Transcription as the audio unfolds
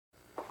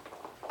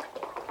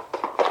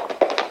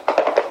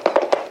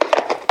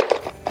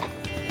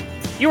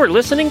You are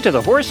listening to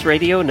the Horse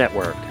Radio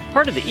Network,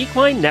 part of the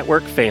Equine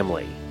Network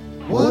family.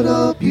 What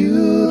a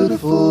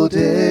beautiful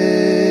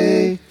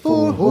day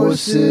for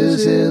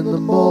horses in the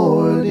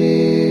morning.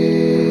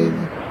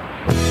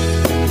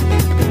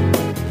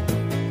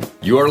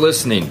 You are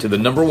listening to the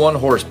 #1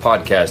 horse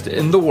podcast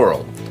in the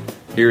world.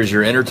 Here's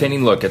your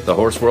entertaining look at the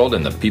horse world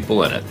and the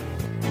people in it.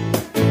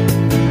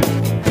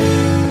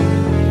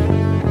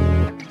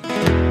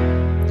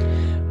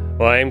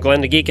 Well, I'm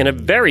Glenn the Geek in a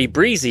very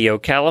breezy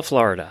Ocala,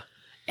 Florida.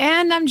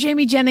 And I'm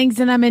Jamie Jennings,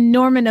 and I'm in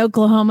Norman,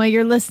 Oklahoma.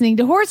 You're listening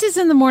to Horses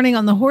in the Morning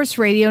on the Horse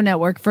Radio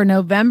Network for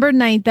November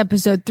 9th,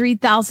 episode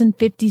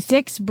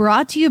 3056,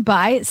 brought to you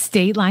by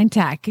State Line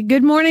Tack.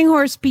 Good morning,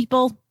 horse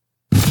people.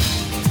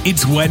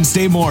 It's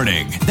Wednesday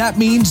morning. That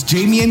means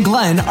Jamie and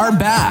Glenn are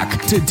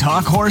back to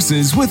talk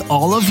horses with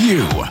all of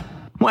you.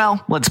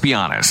 Well, let's be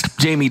honest.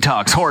 Jamie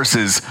talks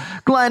horses.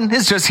 Glenn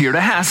is just here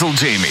to hassle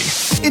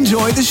Jamie.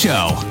 Enjoy the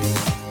show.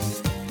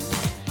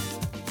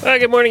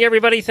 Good morning,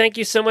 everybody. Thank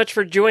you so much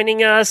for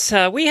joining us.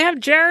 We have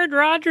Jared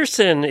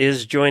Rogerson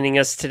is joining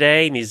us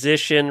today,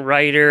 musician,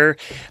 writer.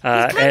 He's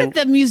kind of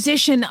the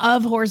musician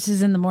of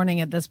Horses in the Morning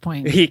at this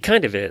point. He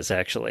kind of is,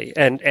 actually.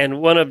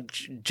 And one of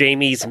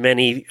Jamie's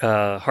many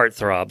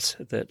heartthrobs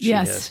that she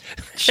has.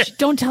 Shh,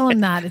 don't tell him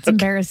that. It's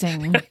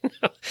embarrassing.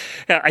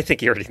 I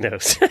think he already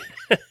knows.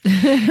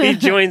 He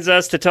joins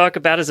us to talk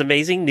about his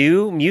amazing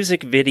new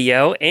music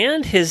video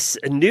and his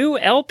new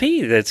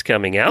LP that's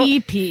coming out.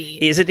 EP.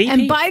 Is it EP?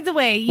 And by the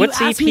way, you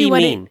What's asked EP me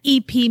what mean?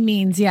 EP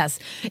means. Yes.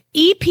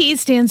 EP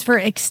stands for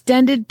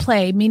extended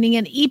play, meaning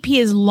an EP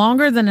is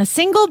longer than a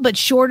single, but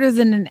shorter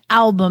than an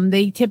album.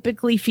 They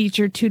typically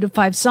feature 2 to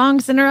 5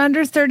 songs and are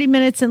under 30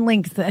 minutes in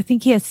length. I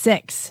think he has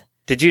 6.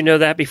 Did you know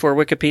that before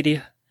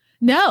Wikipedia?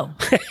 No.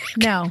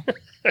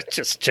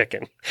 Just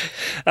checking.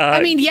 I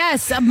mean,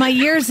 yes, my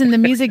years in the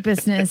music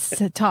business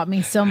taught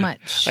me so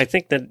much. I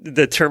think that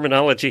the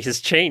terminology has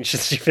changed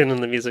since you've been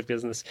in the music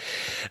business.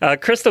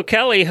 Crystal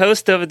Kelly,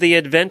 host of the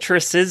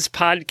Adventuresses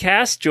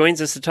podcast,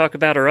 joins us to talk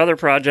about her other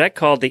project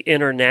called the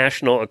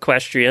International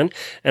Equestrian.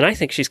 And I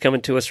think she's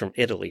coming to us from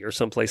Italy or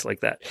someplace like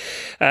that.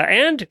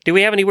 And do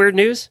we have any weird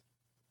news?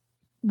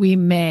 We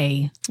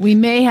may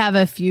have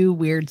a few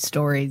weird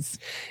stories.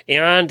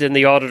 And in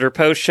the Auditor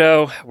Post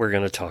Show, we're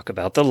going to talk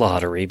about the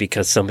lottery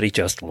because somebody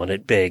just won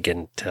it big.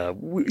 And,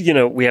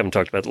 we haven't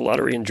talked about the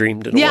lottery and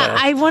dreamed in a while. Yeah,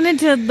 I wanted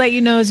to let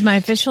you know as my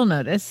official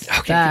notice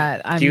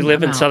that Do you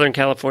live in Southern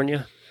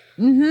California?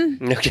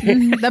 Mm-hmm. Okay.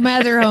 Mm-hmm. My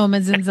other home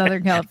is in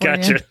Southern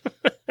California. Gotcha.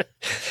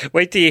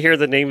 Wait till you hear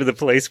the name of the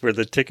place where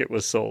the ticket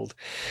was sold.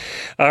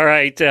 All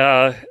right.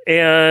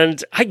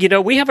 And,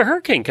 we have a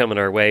hurricane coming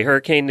our way.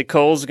 Hurricane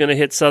Nicole's going to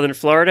hit southern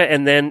Florida,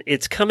 and then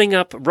it's coming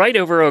up right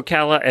over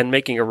Ocala and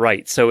making a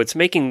right. So it's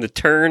making the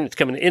turn. It's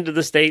coming into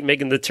the state,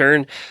 making the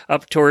turn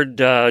up toward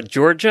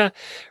Georgia,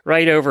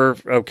 right over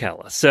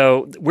Ocala.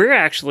 So we're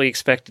actually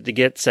expected to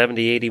get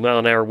 70, 80 mile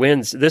an hour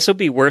winds. This will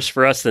be worse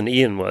for us than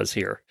Ian was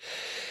here.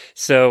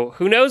 So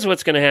who knows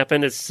what's going to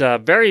happen? It's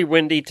very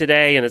windy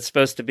today, and it's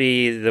supposed to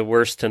be the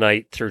worst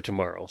tonight through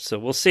tomorrow. So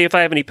we'll see if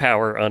I have any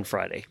power on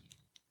Friday.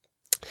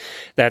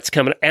 That's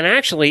coming. And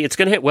actually, it's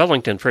going to hit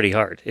Wellington pretty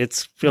hard.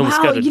 It's feeling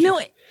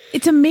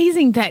It's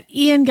amazing that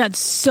Ian got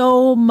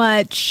so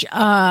much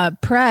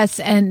press,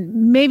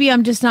 and maybe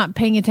I'm just not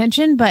paying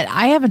attention, but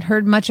I haven't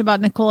heard much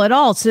about Nicole at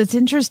all. So it's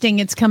interesting.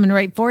 It's coming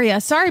right for you.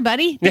 Sorry,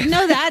 buddy. Didn't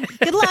know that.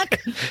 Good luck.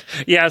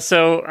 Yeah.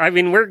 So,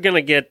 we're going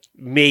to get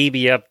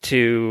maybe up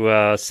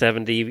to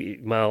 70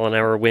 mile an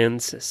hour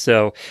winds.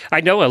 So I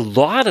know a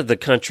lot of the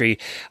country,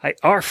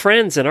 our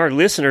friends and our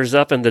listeners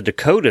up in the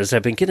Dakotas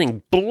have been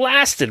getting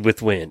blasted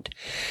with wind.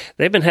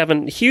 They've been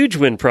having huge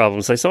wind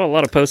problems. I saw a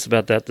lot of posts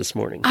about that this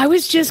morning. I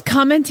was just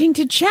commenting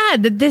to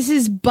Chad that this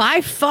is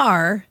by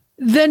far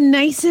the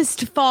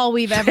nicest fall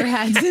we've ever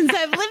had since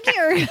I've lived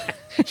here.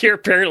 You're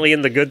apparently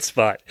in the good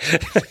spot.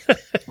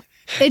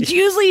 It's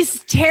usually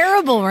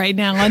terrible right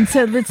now. And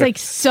so it's like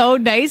so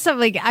nice. I'm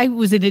like, I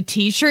was in a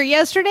t-shirt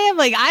yesterday. I'm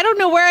like, I don't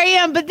know where I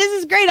am, but this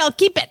is great. I'll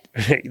keep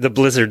it. The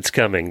blizzard's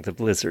coming. The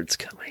blizzard's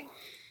coming.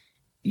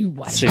 You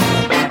watch.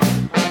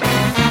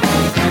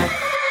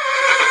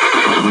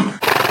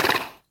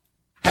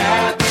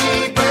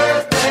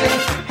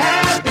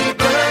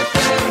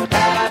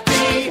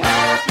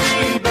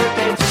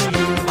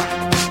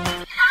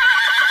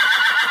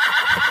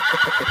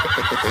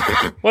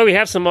 Well, we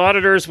have some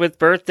auditors with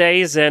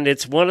birthdays, and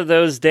it's one of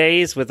those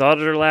days with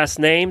auditor last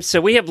names.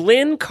 So we have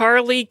Lynn,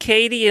 Carly,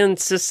 Katie, and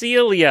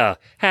Cecilia.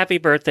 Happy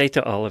birthday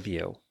to all of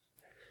you.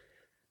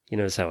 You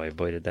notice how I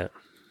avoided that?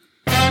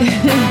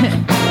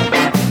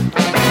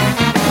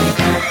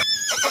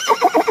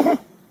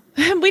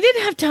 We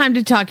didn't have time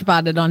to talk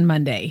about it on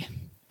Monday.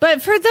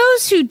 But for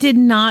those who did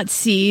not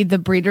see the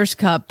Breeders'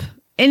 Cup,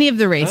 any of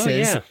the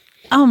races...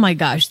 Oh my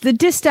gosh, the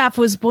distaff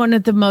was one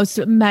of the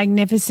most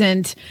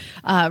magnificent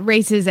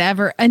races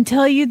ever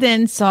until you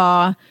then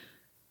saw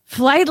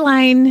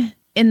Flightline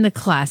in the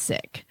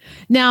Classic.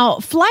 Now,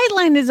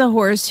 Flightline is a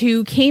horse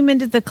who came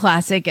into the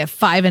Classic at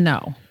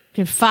 5-0.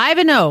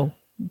 5-0.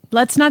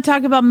 Let's not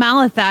talk about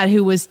Malathat,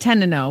 who was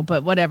 10-0,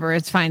 but whatever,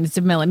 it's fine. It's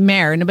a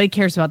mare. Nobody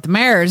cares about the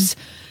mares.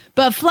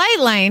 But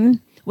Flightline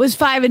was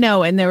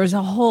 5-0, and there was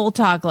a whole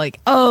talk like,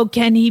 oh,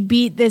 can he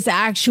beat this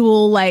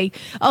actual, like,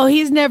 oh,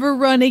 he's never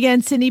run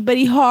against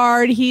anybody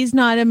hard. He's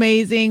not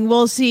amazing.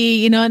 We'll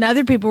see. And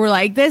other people were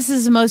like, this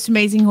is the most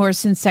amazing horse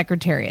since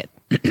Secretariat.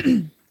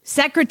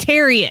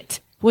 Secretariat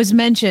was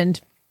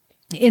mentioned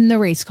in the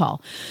race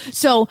call.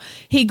 So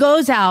he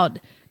goes out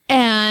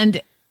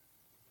and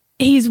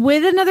he's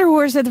with another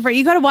horse at the front.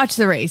 You got to watch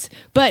the race.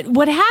 But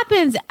what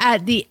happens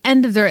at the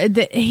end of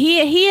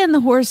he and the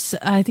horse,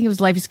 I think it was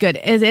Life is Good,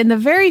 is in the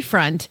very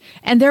front,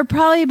 and they're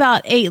probably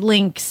about 8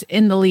 lengths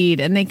in the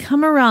lead, and they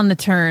come around the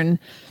turn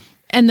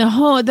and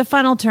the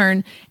final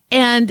turn,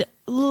 and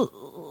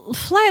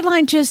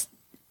Flightline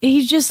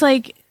he's just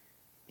like,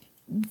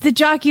 the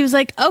jockey was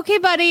like, okay,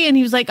 buddy. And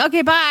he was like,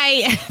 okay,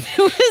 bye. It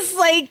was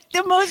like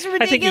the most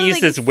ridiculous. I think he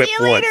used his whip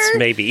once,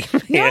 maybe.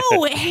 No,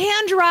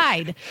 hand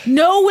ride.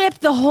 No whip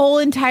the whole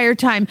entire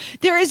time.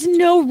 There is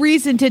no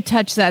reason to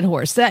touch that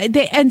horse.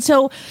 And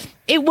so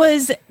it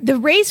was, the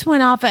race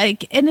went off,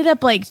 ended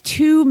up like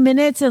 2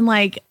 minutes and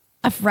like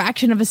a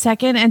fraction of a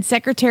second. And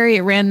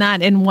Secretariat ran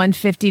that in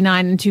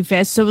 1:59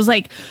 2/5. So it was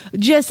like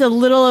just a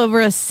little over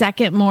a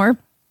second more.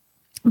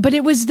 But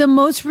it was the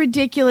most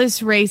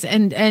ridiculous race.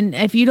 And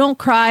if you don't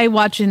cry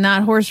watching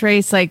that horse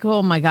race, like,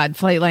 oh my God,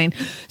 Flightline.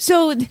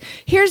 So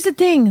here's the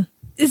thing.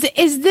 Is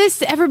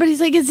this, everybody's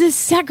like, is this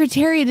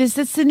Secretariat? Is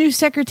this the new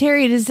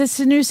Secretariat? Is this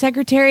the new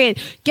Secretariat?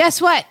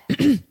 Guess what?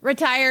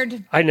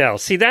 Retired. I know.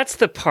 See, that's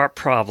the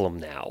problem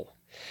now,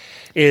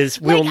 is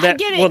we'll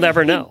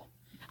never know.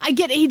 I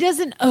get it. He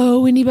doesn't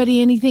owe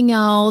anybody anything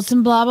else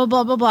and blah, blah,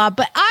 blah, blah, blah.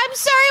 But I'm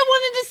sorry. I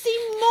wanted to see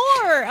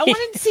more. I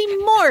wanted to see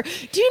more.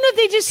 Do you know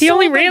they just He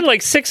only ran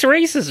like 6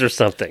 races or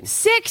something.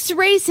 6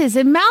 races.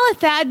 And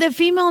Malathat, the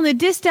female in the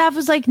distaff,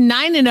 was like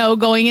 9-0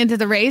 going into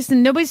the race.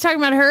 And nobody's talking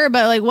about her,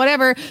 but like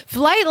whatever.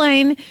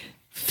 Flightline,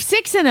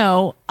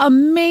 6-0.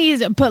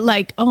 Amazing. But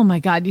like, oh my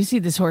God, you see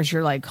this horse,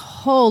 you're like,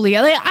 holy.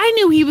 Like, I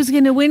knew he was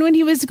going to win when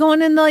he was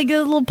going in like a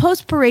little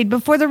post parade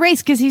before the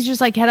race, because he's just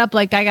like head up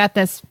like, I got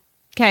this.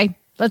 Okay.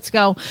 Let's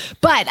go.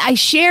 But I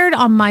shared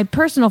on my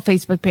personal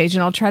Facebook page,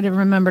 and I'll try to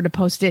remember to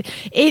post it.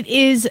 It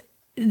is,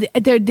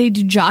 they do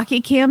jockey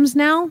cams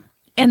now,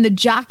 and the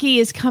jockey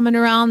is coming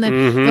around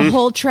the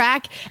whole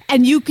track,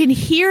 and you can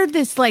hear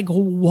this like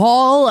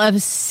wall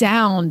of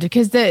sound,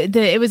 because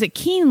it was at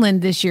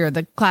Keeneland this year,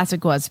 the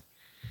classic was.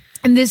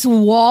 And this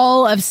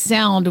wall of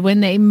sound when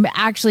they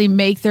actually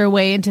make their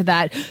way into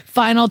that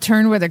final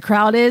turn where the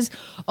crowd is.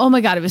 Oh my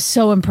God, it was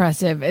so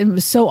impressive. It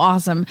was so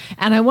awesome.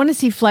 And I want to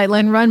see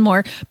Flightline run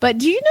more. But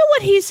do you know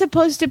what he's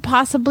supposed to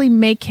possibly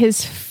make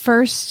his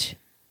first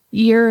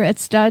year at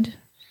stud?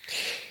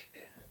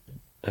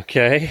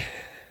 Okay.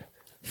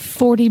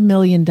 $40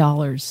 million.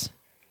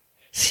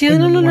 See, I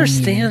don't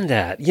understand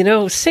that.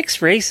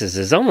 6 races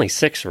is only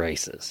 6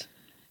 races.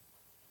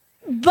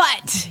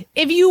 But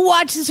if you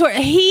watch this horse,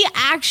 he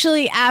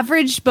actually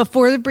averaged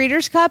before the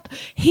Breeders' Cup,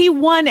 he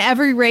won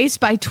every race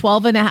by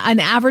an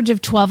average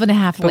of 12 and a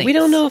half lengths. But we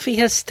don't know if he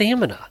has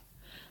stamina.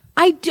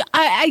 I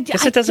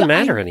guess it doesn't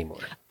matter anymore.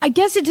 I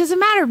guess it doesn't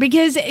matter,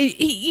 because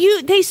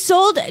they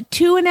sold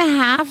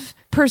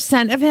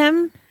 2.5% of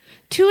him.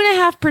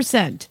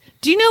 2.5%.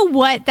 Do you know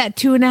what that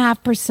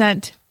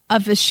 2.5%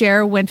 of the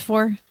share went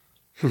for?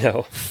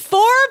 No.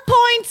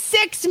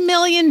 $4.6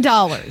 million.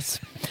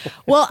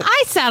 Well,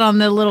 I sat on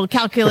the little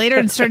calculator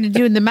and started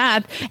doing the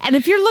math. And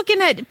if you're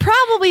looking at,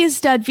 probably his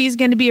stud fee is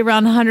going to be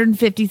around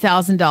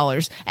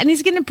 $150,000. And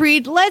he's going to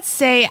breed, let's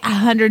say,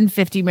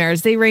 150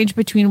 mares. They range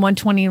between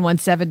 120 and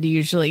 170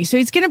 usually. So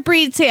he's going to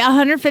breed, say,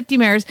 150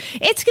 mares.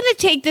 It's going to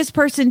take this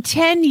person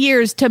 10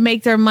 years to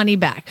make their money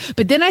back.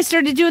 But then I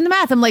started doing the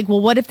math. I'm like,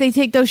 well, what if they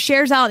take those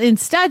shares out in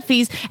stud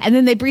fees and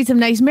then they breed some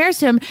nice mares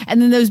to him,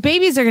 and then those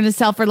babies are going to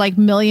sell for like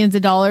millions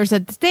of dollars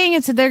at the thing,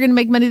 and so they're going to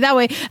make money that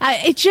way.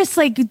 It's just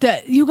like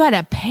you got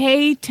to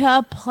pay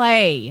to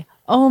play.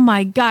 Oh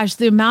my gosh,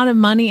 the amount of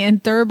money in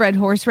thoroughbred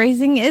horse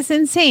racing is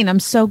insane. I'm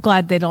so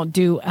glad they don't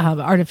do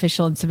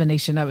artificial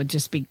insemination. That would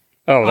just be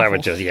awful.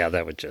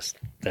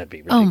 That'd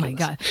be ridiculous. Oh my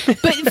God.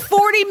 But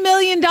 $40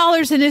 million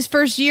in his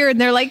first year, and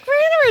they're like, we're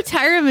going to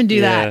retire him and do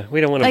that. We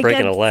don't want him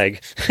breaking a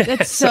leg.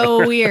 That's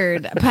so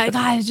weird. But God,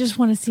 I just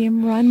want to see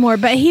him run more.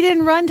 But he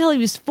didn't run till he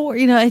was 4,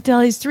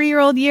 until his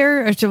 3-year-old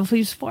year, or till he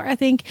was 4, I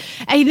think.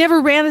 And he never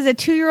ran as a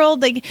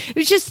 2-year-old. Like, it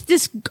was just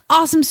this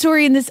awesome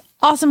story and this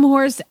awesome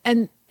horse,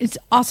 and it's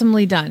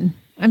awesomely done.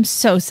 I'm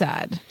so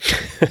sad.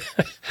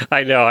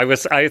 I know. I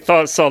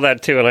saw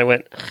that too, and I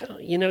went,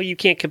 you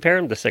can't compare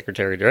him to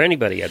Secretariat or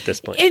anybody at this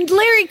point. And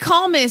Larry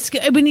Kalmus,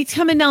 when he's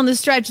coming down the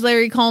stretch,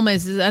 Larry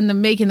Kalmus is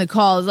making the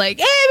call, is like,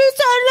 hey,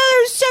 it's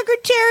another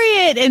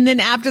Secretariat. And then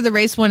after the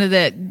race, one of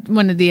the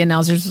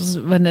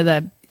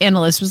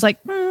analysts was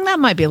like, that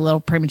might be a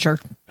little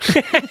premature.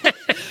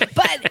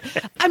 But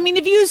I mean,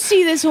 if you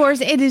see this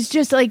horse, it is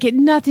just like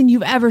nothing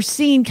you've ever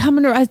seen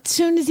coming around. As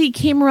soon as he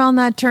came around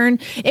that turn,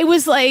 it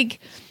was like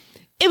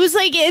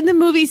in the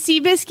movie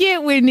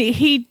Seabiscuit when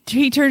he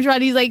turns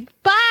around, he's like,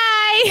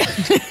 bye.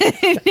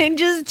 and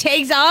just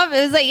takes off.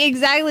 It was like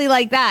exactly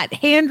like that.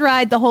 Hand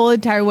ride the whole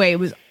entire way. It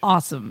was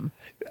awesome.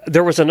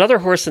 There was another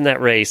horse in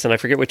that race, and I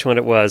forget which one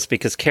it was,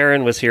 because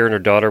Karen was here and her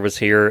daughter was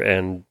here,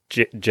 and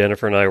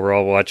Jennifer and I were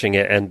all watching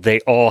it, and they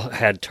all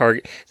had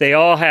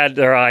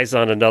their eyes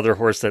on another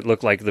horse that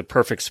looked like the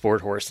perfect sport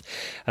horse.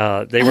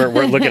 They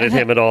weren't looking at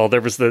him at all.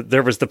 There was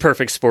the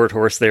perfect sport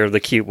horse there, the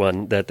cute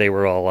one that they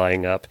were all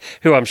eyeing up,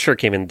 who I'm sure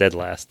came in dead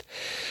last.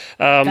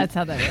 That's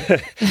how that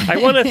is. I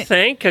want to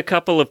thank a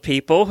couple of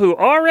people who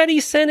already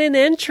sent in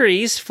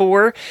entries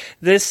for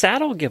this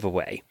saddle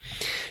giveaway.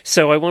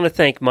 So I want to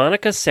thank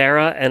Monica,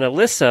 Sarah, and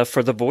Alyssa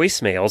for the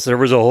voicemails. There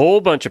was a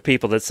whole bunch of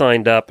people that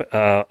signed up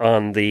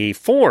on the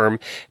form,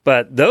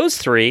 but those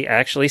three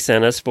actually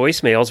sent us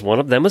voicemails, one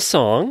of them a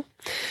song.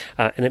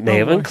 And it may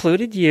have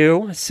included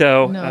you.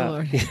 So,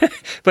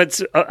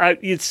 but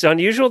it's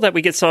unusual that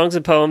we get songs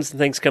and poems and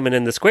things coming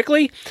in this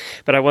quickly.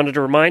 But I wanted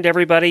to remind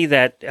everybody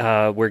that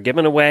we're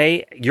giving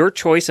away your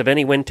choice of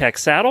any Wintec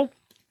saddle.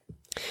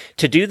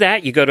 To do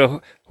that, you go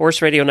to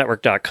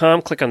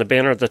horseradionetwork.com, click on the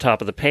banner at the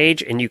top of the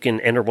page, and you can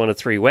enter one of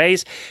three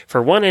ways.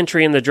 For one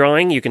entry in the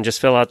drawing, you can just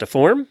fill out the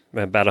form.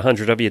 About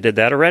 100 of you did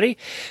that already.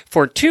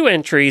 For two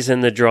entries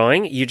in the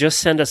drawing, you just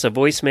send us a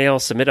voicemail,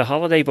 submit a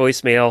holiday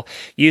voicemail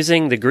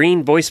using the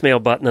green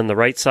voicemail button on the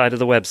right side of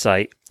the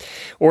website.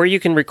 Or you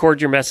can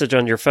record your message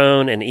on your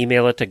phone and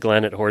email it to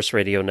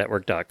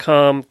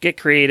glenn@horseradionetwork.com. Get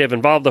creative,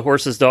 involve the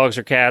horses, dogs,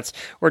 or cats,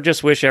 or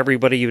just wish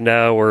everybody you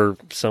know or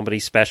somebody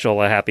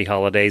special a happy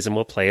holidays, and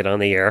we'll play it on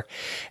the air.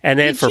 And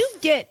then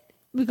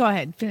go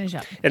ahead, finish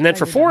up. And then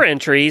for four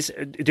entries,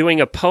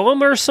 doing a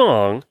poem or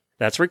song,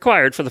 that's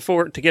required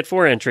to get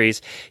four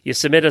entries. You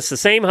submit us the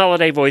same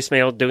holiday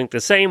voicemail, doing it the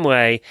same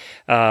way,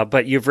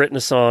 but you've written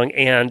a song.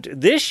 And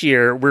this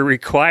year, we're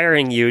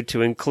requiring you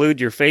to include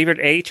your favorite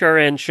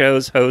HRN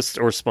shows, hosts,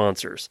 or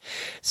sponsors.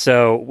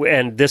 So,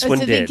 and this one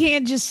did. So they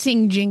can't just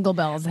sing Jingle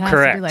Bells. It has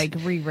to be like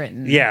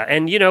rewritten. Yeah,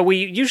 and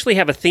we usually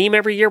have a theme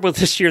every year. Well,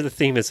 this year the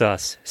theme is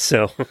us.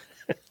 So.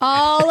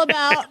 All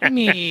about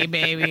me,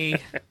 baby.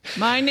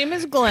 My name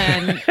is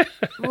Glenn.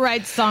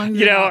 Write songs.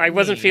 I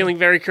wasn't feeling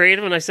very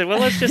creative, and I said, "Well,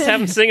 let's just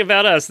have them sing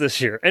about us this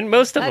year." And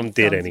most of them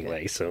did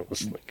anyway. Good. So it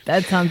was like...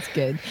 That sounds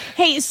good.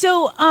 Hey,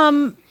 so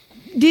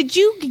did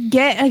you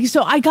get?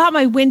 So I got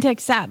my Wintec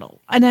saddle,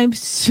 and I'm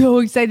so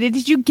excited.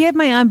 Did you get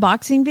my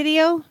unboxing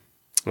video?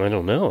 I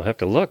don't know. I have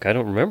to look. I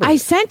don't remember. I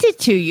sent it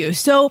to you.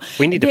 So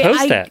we need to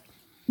post that.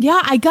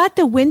 Yeah, I got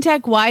the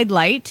Wintec Wide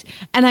Light,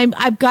 and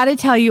I've got to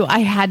tell you, I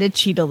had to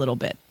cheat a little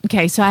bit.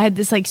 Okay, so I had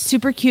this like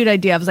super cute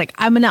idea. I was like,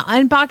 I'm going to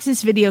unbox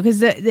this video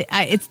because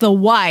it's the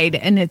wide,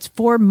 and it's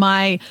for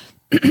my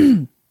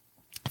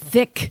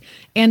thick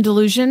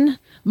Andalusian,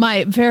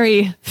 my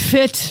very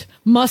fit,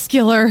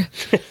 muscular,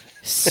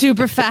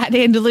 super fat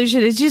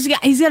Andalusian. It's just,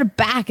 he's got a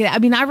back. I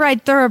mean, I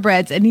ride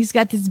thoroughbreds, and he's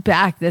got this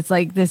back that's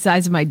like the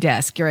size of my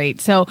desk, right?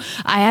 So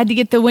I had to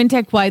get the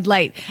Wintec Wide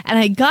Light, and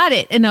I got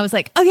it, and I was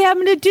like, okay, I'm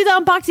going to do the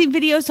unboxing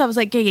video. So I was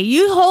like, okay,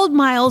 you hold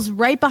Miles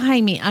right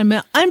behind me. I'm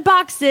going to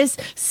unbox this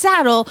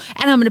saddle,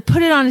 and I'm going to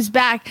put it on his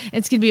back, and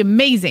it's going to be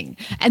amazing.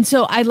 And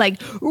so I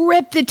like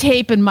rip the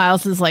tape, and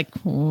Miles is like,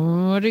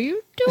 what are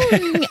you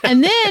doing?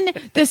 And then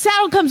the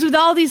saddle comes with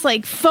all these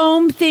like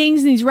foam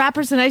things and these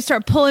wrappers, and I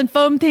start pulling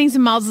foam things,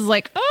 and Miles is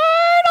like,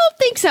 I don't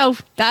think so.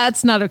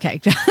 That's not okay.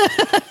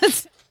 I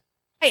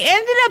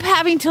ended up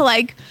having to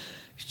like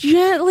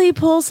gently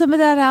pull some of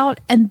that out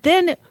and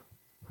then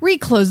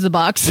reclose the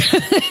box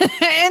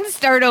and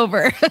start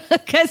over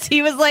because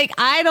he was like,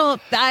 I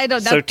don't.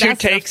 So two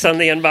takes on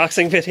the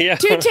unboxing video.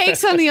 Two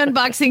takes on the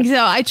unboxing.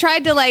 So I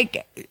tried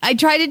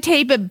to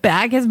tape it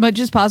back as much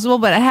as possible,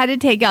 but I had to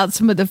take out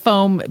some of the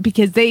foam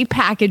because they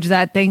package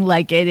that thing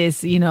like it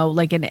is,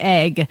 like an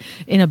egg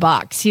in a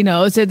box,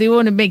 so they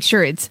want to make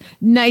sure it's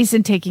nice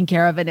and taken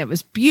care of. And it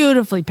was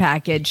beautifully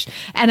packaged.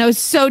 And I was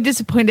so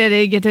disappointed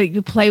I didn't get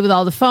to play with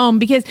all the foam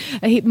because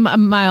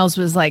Miles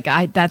was like,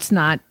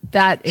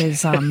 that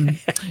is,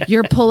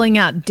 you're pulling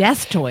out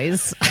death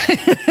toys.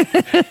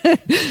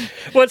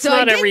 Well, it's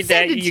not every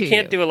day. You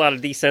can't do a lot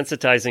of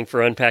desensitizing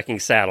for unpacking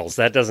saddles.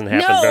 That doesn't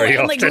happen very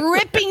often. Like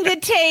ripping the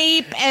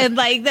tape and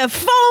like the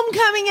foam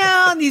coming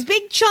out and these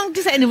big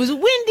chunks, and it was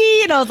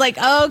windy, and I was like,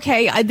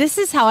 okay, this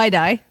is how I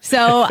die.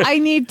 So we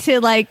need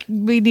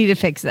to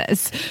fix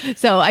this.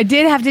 So I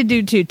did have to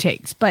do two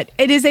takes, but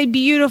it is a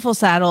beautiful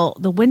saddle.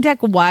 The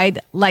Wintec Wide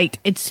Light.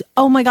 It's,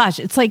 oh my gosh,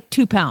 it's like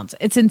 2 pounds.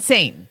 It's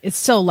insane. It's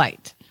so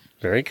light.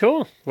 Very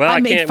cool. Well, I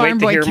can't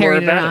wait to hear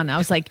more about it. I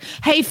was like,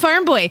 hey,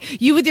 Farm Boy,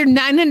 you with your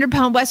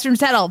 900-pound Western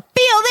saddle,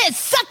 feel this,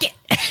 suck it.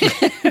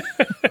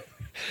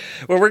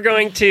 Well, we're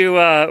going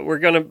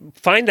to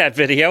find that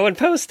video and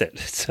post it.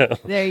 So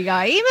there you go.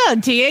 I emailed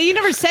it to you. You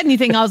never said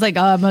anything. I was like,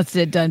 I must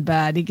have done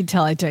bad. You could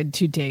tell I tried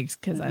two takes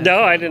because I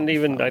didn't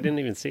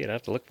even see it. I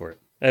have to look for it.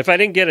 If I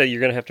didn't get it, you're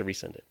going to have to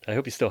resend it. I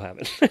hope you still have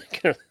it. I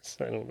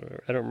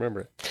don't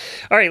remember it.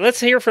 All right, let's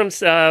hear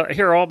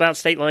all about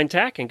State Line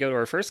Tack and go to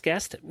our first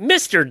guest,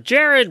 Mr.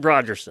 Jared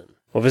Rogerson.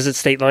 Well, visit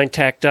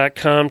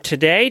statelinetack.com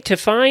today to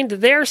find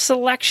their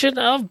selection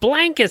of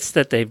blankets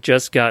that they've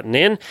just gotten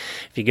in.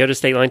 If you go to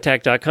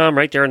statelinetack.com,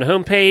 right there on the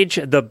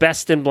homepage, the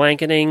best in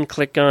blanketing,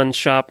 click on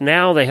Shop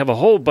Now. They have a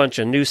whole bunch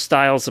of new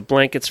styles of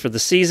blankets for the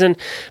season.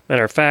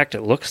 Matter of fact,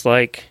 it looks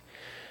like,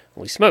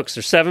 holy smokes,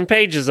 there's 7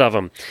 pages of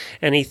them.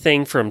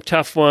 Anything from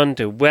Tough One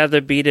to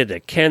Weatherbeater to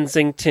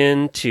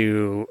Kensington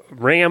to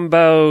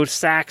Rambo,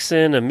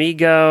 Saxon,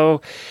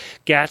 Amigo,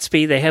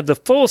 Gatsby. They have the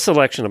full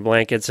selection of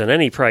blankets at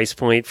any price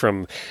point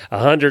from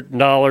 $100,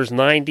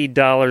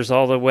 $90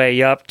 all the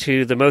way up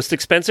to the most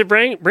expensive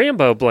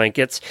Rambo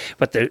blankets.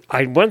 But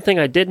one thing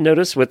I did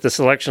notice with the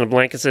selection of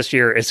blankets this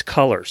year is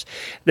colors.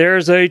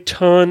 There's a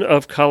ton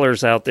of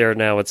colors out there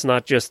now. It's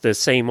not just the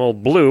same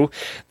old blue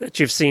that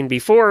you've seen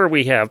before.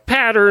 We have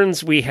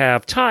patterns, we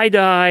have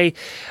tie-dye,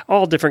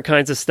 all different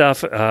kinds of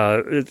stuff.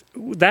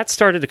 That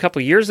started a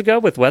couple years ago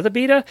with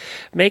Weatherbeater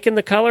making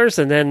the colors,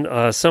 and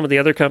then some of the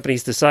other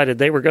companies decided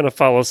they were going to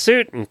follow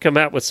suit and come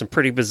out with some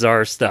pretty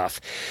bizarre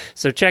stuff.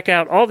 So check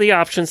out all the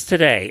options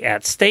today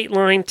at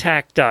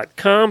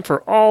statelinetack.com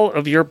for all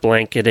of your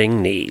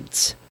blanketing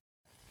needs.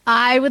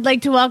 I would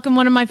like to welcome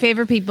one of my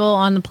favorite people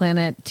on the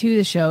planet to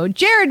the show,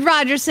 Jared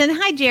Rogerson.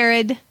 Hi,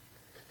 Jared.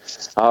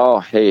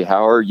 Oh, hey,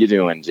 how are you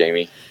doing,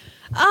 Jamie?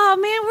 Oh,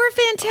 man, we're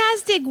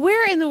fantastic.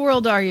 Where in the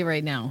world are you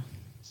right now?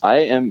 I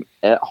am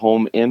at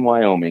home in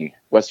Wyoming,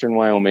 Western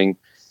Wyoming,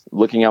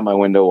 looking out my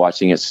window,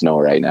 watching it snow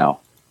right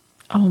now.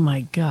 Oh,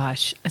 my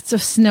gosh. It's so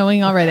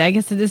snowing already. I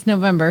guess it is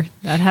November.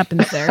 That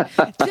happens there.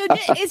 So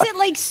is it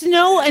like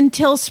snow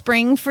until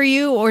spring for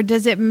you, or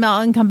does it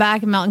melt and come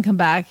back and melt and come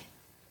back?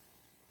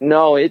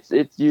 No, it's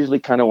usually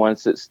kind of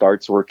once it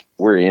starts,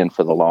 we're in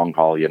for the long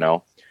haul, you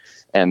know.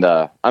 And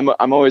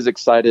I'm always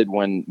excited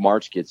when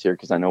March gets here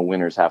because I know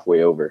winter's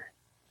halfway over.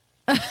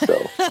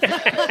 So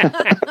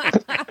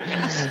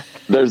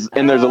there's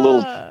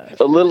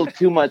a little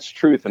too much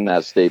truth in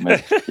that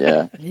statement.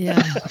 Yeah.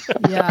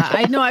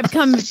 I know. I've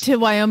come to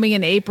Wyoming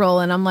in April,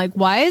 and I'm like,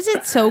 why is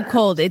it so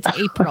cold? It's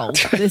April.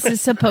 This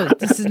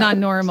is not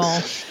normal.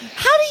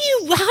 How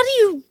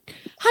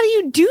do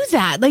you do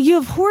that? Like, you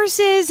have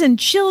horses and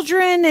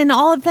children and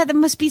all of that. That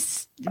must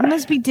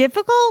be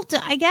difficult,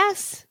 I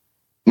guess.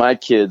 My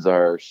kids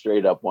are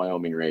straight up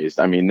Wyoming raised.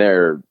 I mean,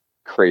 they're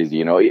crazy.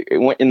 You know,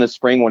 in the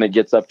spring when it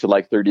gets up to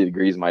like 30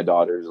 degrees, my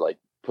daughter's like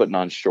putting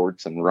on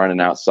shorts and running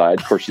outside.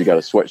 Of course, she's got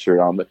a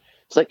sweatshirt on, but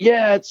it's like,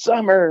 yeah, it's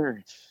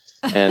summer.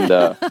 And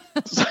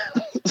so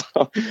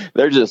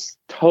they're just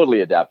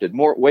totally adapted,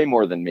 way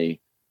more than me.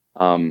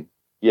 And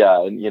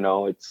you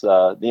know, it's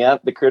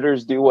the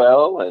critters do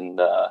well, and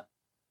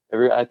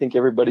I think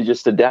everybody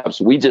just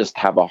adapts. We just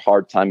have a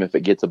hard time if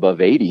it gets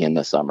above 80 in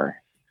the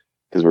summer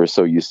because we're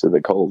so used to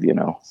the cold, you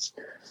know.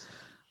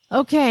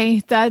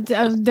 Okay, that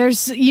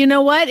there's, you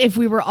know what? If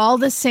we were all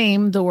the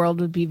same, the world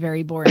would be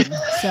very boring.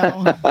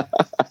 So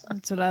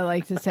that's what I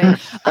like to say.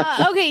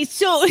 Okay,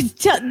 so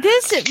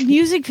this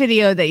music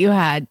video that you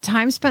had,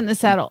 Time Spent in the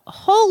Saddle,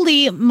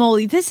 holy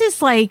moly, this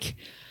is like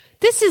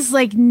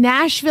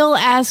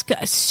Nashville-esque,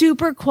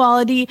 super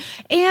quality,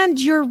 and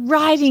you're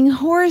riding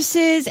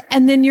horses,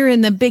 and then you're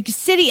in the big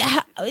city.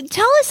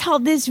 Tell us how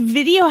this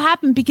video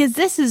happened, because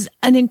this is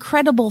an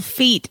incredible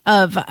feat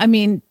of, I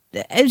mean,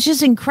 it's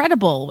just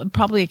incredible and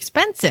probably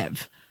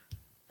expensive.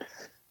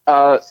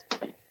 You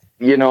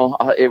know,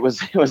 it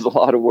was a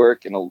lot of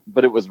work,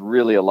 but it was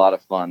really a lot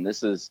of fun.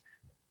 This is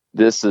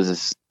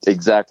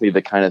exactly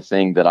the kind of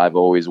thing that I've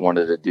always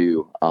wanted to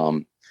do.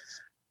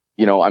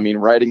 You know, I mean,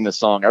 writing the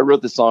song, I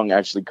wrote the song,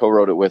 actually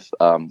co-wrote it with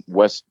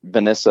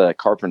Vanessa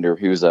Carpenter,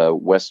 who's a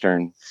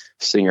Western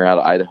singer out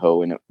of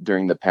Idaho. And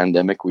during the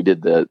pandemic, we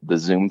did the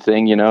Zoom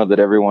thing, you know, that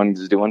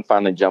everyone's doing,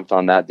 finally jumped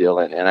on that deal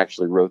and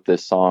actually wrote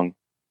this song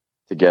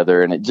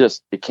together. And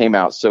it came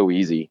out so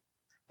easy.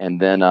 And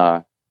then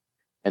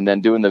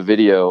doing the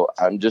video,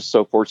 I'm just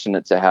so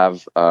fortunate to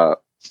have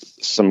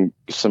some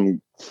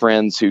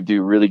friends who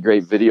do really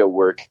great video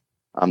work.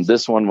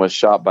 This one was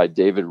shot by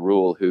David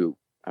Rule, who,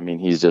 I mean,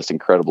 he's just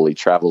incredible. He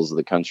travels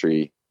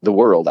the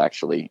world,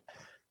 actually.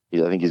 I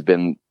think he's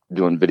been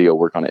doing video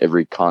work on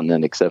every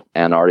continent except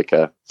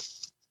Antarctica.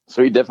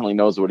 So he definitely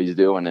knows what he's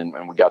doing. And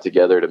we got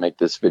together to make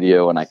this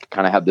video, and I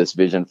kind of had this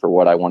vision for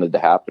what I wanted to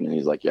happen. And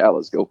he's like, yeah,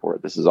 let's go for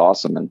it. This is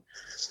awesome. And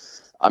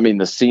I mean,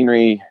 the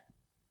scenery,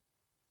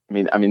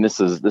 I mean, this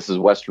is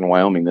Western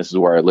Wyoming. This is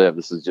where I live.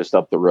 This is just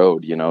up the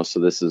road, you know, so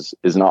this is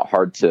not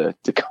hard to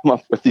come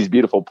up with these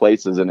beautiful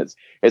places. And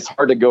it's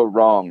hard to go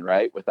wrong,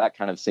 right, with that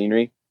kind of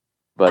scenery.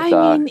 But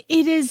I mean,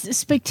 it is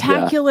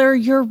spectacular.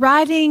 Yeah. You're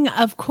riding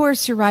a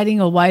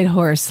white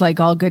horse, like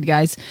all good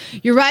guys.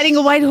 You're riding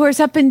a white horse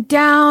up and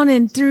down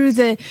and through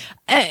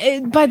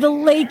by the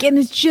lake, and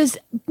it's just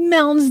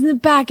mountains in the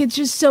back. It's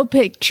just so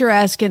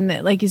picturesque.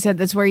 And like you said,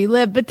 that's where you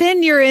live. But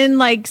then you're in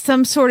like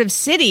some sort of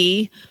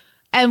city.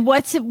 And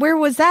where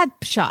was that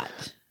shot?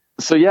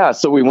 So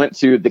we went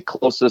to the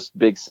closest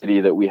big city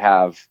that we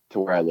have to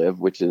where I live,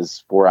 which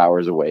is 4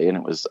 hours away. And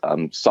it was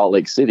Salt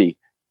Lake City.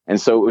 And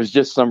so it was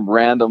just some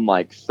random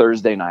like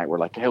Thursday night. We're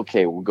like,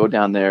 okay, we'll go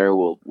down there.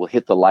 We'll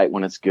hit the light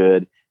when it's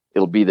good.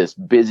 it'll be this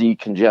busy,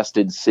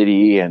 congested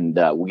city, and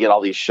we get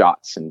all these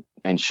shots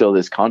and show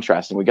this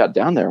contrast. And we got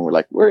down there and we're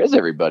like, where is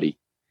everybody?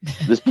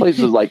 This place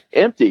was like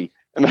empty.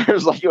 And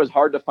there's like, it was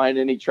hard to find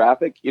any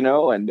traffic, you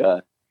know, and,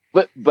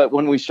 but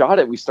when we shot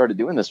it, we started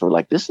doing this. We're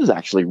like, this is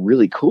actually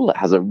really cool. It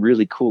has a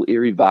really cool,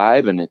 eerie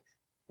vibe. And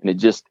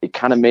it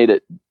kind of made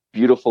it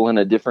beautiful in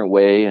a different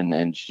way.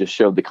 And just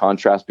showed the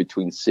contrast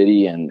between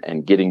city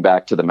and getting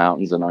back to the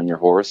mountains and on your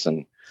horse.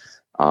 And,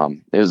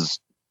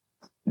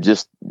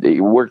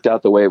 it worked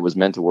out the way it was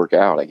meant to work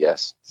out, I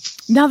guess.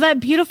 Now that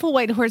beautiful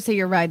white horse that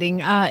you're riding,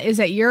 is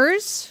that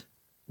yours?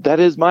 That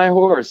is my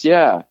horse.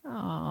 Yeah.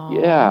 Oh,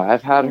 yeah.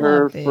 I've had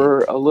her for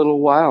a little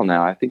while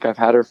now. I think I've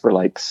had her for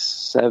like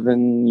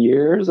 7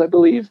 years, I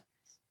believe.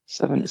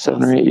 Seven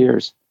or 8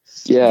 years.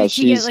 Yeah. Did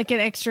she get like an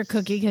extra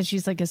cookie because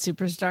she's like a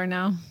superstar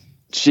now?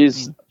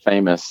 She's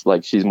famous.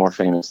 Like she's more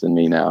famous than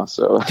me now.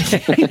 So.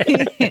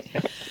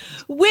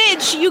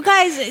 Which you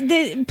guys,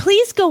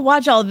 please go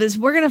watch all of this.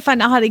 We're going to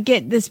find out how to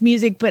get this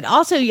music, but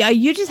also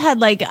you just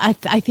had like, I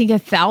think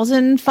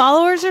 1,000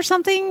 followers or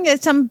something.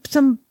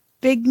 Some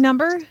big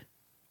number.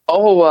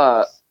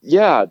 Oh,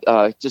 yeah.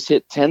 Just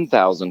hit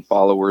 10,000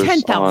 followers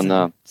 10,000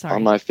 on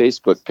my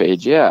Facebook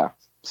page. Yeah.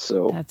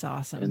 So that's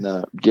awesome.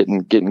 And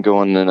getting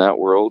going in that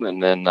world,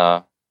 and then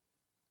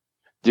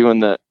doing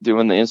the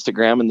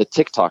Instagram and the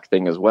TikTok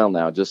thing as well.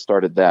 Now just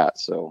started that.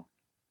 So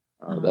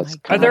that's.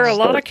 Are there a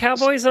lot of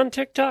cowboys on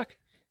TikTok?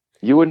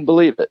 You wouldn't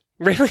believe it.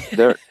 Really?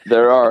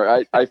 There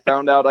are. I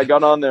found out. I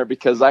got on there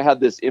because I had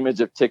this image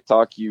of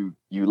TikTok. You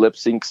lip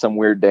sync some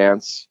weird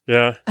dance,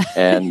 yeah,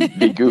 and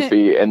be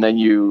goofy, and then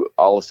you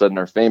all of a sudden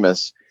are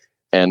famous.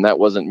 And that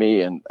wasn't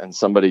me. And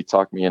somebody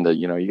talked me into,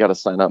 you got to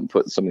sign up and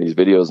put some of these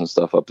videos and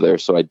stuff up there.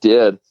 So I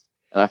did,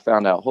 and I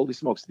found out, holy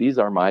smokes, these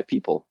are my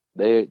people.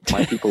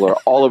 My people are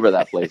all over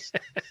that place,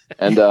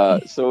 and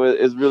so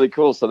it's really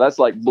cool. So that's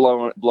like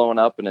blowing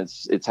up, and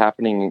it's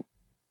happening.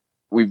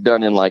 We've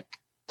done in like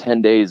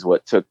 10 days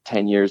what took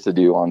 10 years to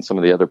do on some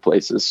of the other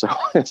places. So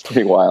it's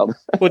pretty wild.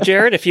 Well,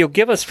 Jared, if you'll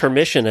give us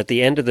permission at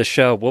the end of the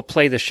show, we'll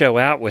play the show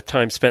out with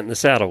Time Spent in the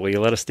Saddle. Will you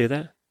let us do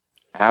that?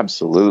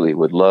 Absolutely.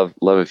 Would love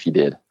if you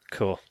did.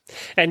 Cool.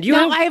 And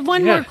I have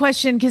one more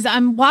question, because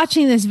I'm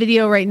watching this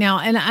video right now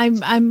and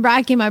I'm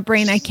racking my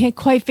brain. I can't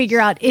quite figure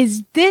out,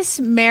 is this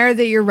mare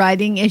that you're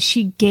riding, is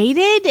she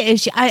gated?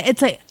 Is she,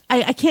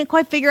 I can't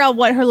quite figure out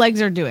what her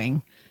legs are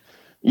doing.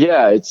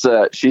 Yeah,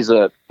 she's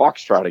a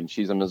foxtrotting.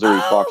 She's a Missouri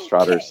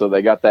foxtrotter. Okay. So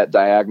they got that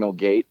diagonal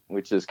gait,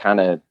 which is kind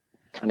of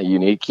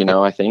unique,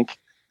 I think.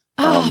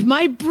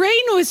 My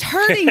brain was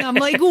hurting. I'm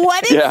like,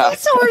 what is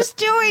this horse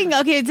doing?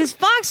 Okay, this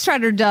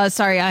foxtrotter does.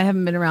 Sorry, I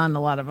haven't been around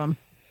a lot of them.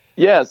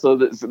 Yeah, so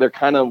they're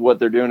kind of, what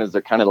they're doing is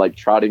they're kind of like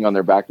trotting on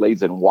their back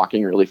legs and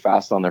walking really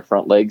fast on their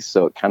front legs.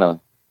 So it kind of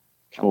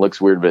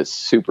looks weird, but it's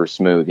super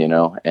smooth,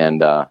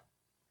 And I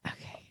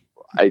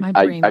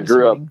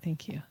grew up,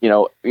 thank you.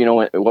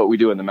 What we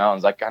do in the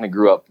mountains, I kind of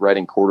grew up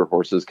riding quarter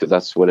horses because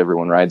that's what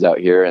everyone rides out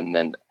here. And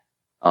then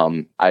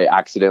I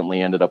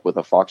accidentally ended up with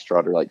a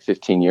foxtrotter like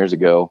 15 years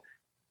ago.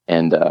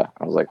 And I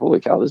was like,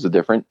 holy cow, this is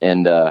different.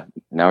 And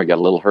now I got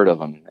a little herd of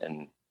them,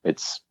 and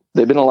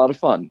they've been a lot of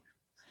fun.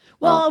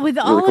 Well, with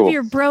really all cool. of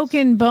your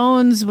broken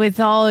bones, with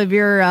all of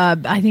your,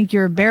 I think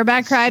you're a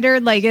bareback rider,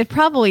 like it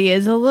probably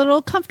is a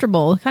little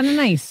comfortable, kind of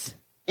nice.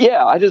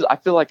 Yeah, I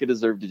feel like I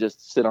deserve to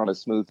just sit on a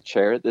smooth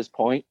chair at this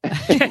point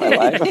in my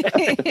life.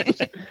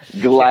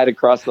 Glide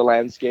across the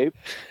landscape.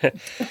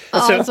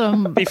 Awesome.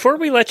 So, before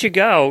we let you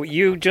go,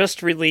 you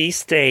just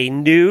released a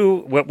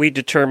new, what we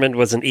determined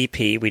was an EP.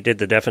 We did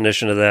the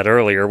definition of that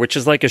earlier, which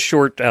is like a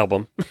short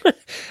album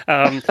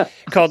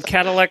called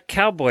Cadillac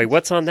Cowboy.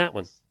 What's on that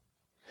one?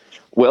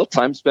 Well,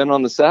 Time Spent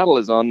on the Saddle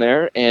is on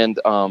there, and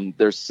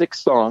there's 6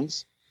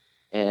 songs.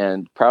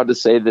 And proud to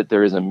say that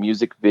there is a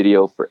music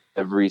video for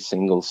every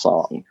single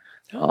song.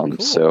 Cool.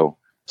 So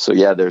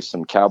yeah, there's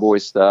some cowboy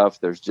stuff.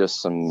 There's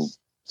just some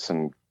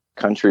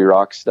country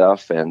rock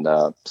stuff and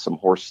some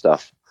horse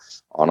stuff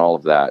on all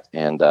of that.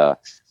 And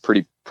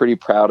pretty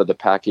proud of the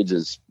package.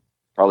 Is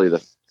probably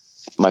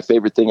my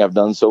favorite thing I've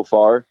done so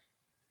far.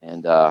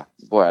 And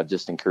boy, I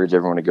just encourage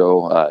everyone to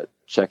go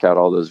check out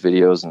all those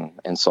videos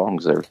and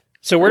songs there.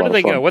 So where do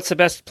they go? What's the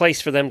best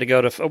place for them to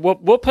go to?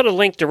 We'll put a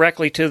link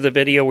directly to the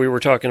video we were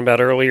talking about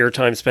earlier,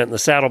 Time Spent in the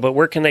Saddle, but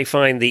where can they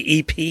find the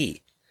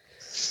EP?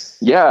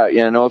 Yeah,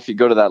 if you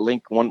go to that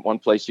link, one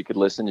place you could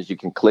listen is you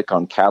can click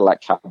on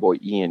Cadillac Cowboy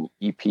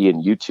EP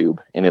in YouTube,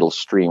 and it'll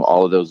stream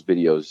all of those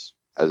videos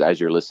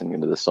as you're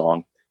listening to the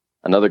song.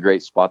 Another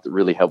great spot that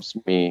really helps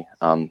me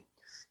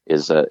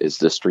is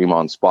the stream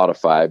on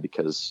Spotify,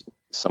 because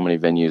so many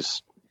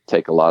venues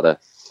take a lot of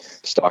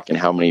stock in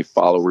how many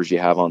followers you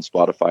have on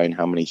Spotify and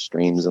how many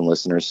streams and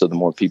listeners. So the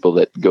more people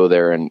that go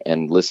there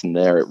and listen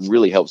there, it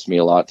really helps me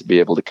a lot to be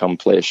able to come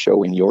play a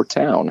show in your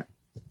town.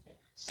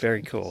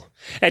 Very cool.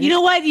 And you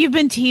know what? You've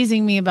been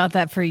teasing me about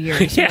that for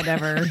years, yeah.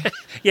 Whatever.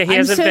 Yeah, he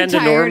hasn't been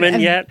to Norman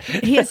yet.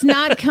 He has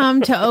not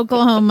come to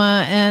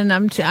Oklahoma, and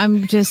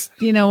I'm just,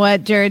 you know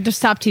what, Jared, just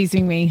stop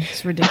teasing me.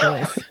 It's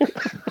ridiculous.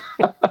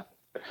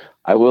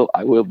 I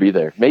will be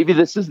there. Maybe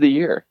this is the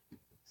year.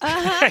 Here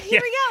we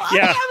go. Okay,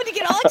 yeah. I'm going to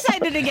get all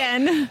excited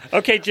again.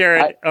 Okay,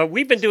 Jared,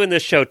 we've been doing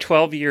this show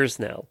 12 years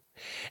now.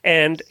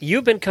 And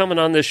you've been coming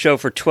on this show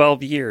for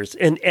 12 years.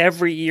 And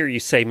every year you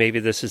say, maybe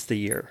this is the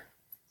year.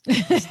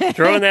 Just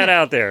throwing that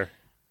out there.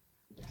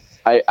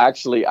 I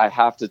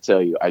have to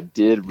tell you, I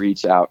did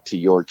reach out to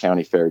your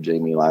county fair,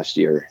 Jamie, last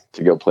year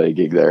to go play a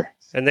gig there.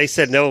 And they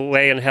said, no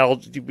way in hell,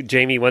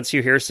 Jamie, once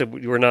you're here, so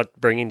we're not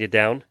bringing you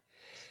down.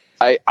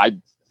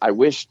 I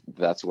wish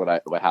that's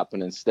what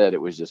happened. Instead,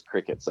 it was just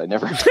crickets. I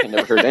never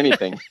heard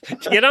anything.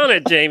 Get on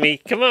it, Jamie.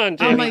 Come on,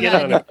 Jamie,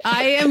 get on it.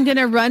 I am going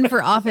to run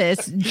for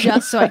office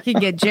just so I can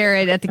get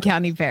Jared at the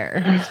county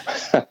fair.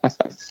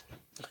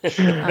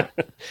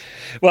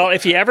 Well,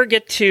 if you ever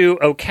get to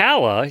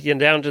Ocala, you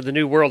down to the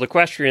New World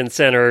Equestrian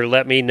Center,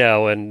 let me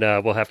know, and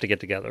we'll have to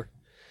get together.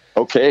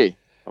 Okay,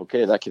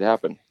 that could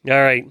happen.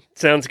 All right.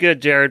 Sounds good,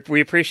 Jared.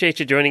 We appreciate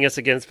you joining us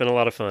again. It's been a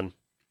lot of fun.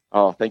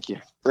 Oh, thank you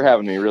for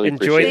having me. Really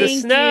enjoy appreciate the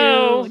it.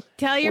 snow. You.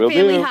 Tell your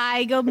family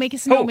hi. Go make a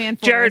snowman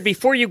for Jared, us.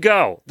 before you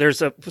go,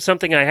 there's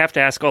something I have to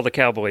ask all the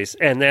cowboys,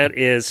 and that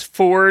is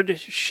Ford,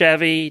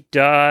 Chevy,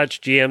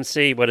 Dodge,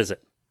 GMC. What is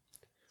it?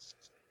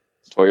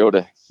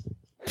 Toyota.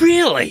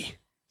 Really?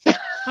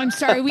 I'm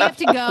sorry. We have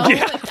to go.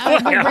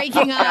 We're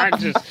breaking up.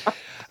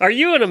 Are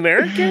you an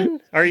American?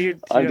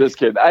 I'm just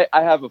kidding. I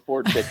have a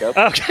Ford pickup.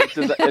 Okay. Which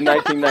is in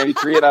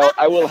 1993, and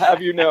I will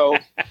have you know,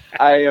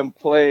 I am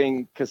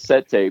playing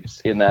cassette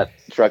tapes in that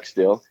truck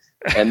still.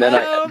 And then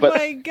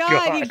my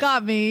God, you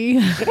got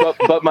me.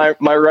 but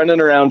my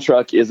running around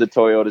truck is a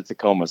Toyota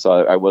Tacoma,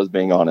 so I was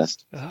being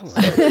honest. Oh,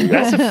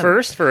 that's a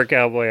first for a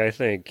cowboy, I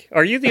think.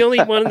 Are you the only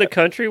one in the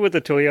country with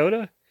a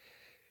Toyota?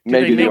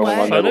 Maybe the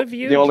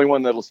only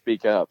one that'll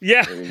speak up.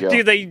 Yeah. Do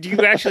you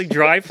actually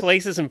drive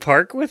places and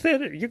park with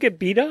it? You get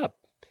beat up.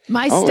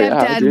 My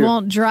stepdad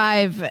won't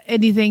drive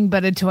anything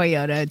but a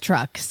Toyota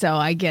truck, so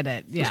I get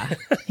it. Yeah.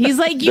 He's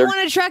like, you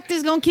want a truck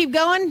that's going to keep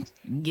going?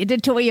 Get a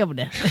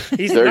Toyota.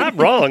 He's not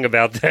wrong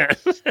about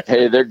that.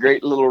 Hey, they're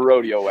great little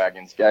rodeo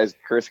wagons. Guys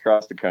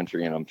crisscross the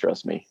country in them,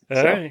 trust me.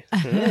 All right.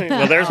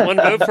 Well, there's one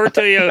vote for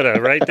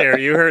Toyota right there.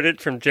 You heard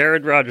it from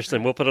Jared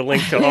Rogerson. We'll put a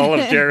link to all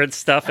of Jared's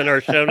stuff in our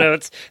show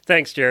notes.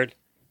 Thanks, Jared.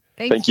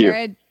 Thank you,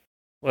 Jared.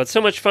 Well, it's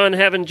so much fun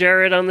having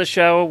Jared on the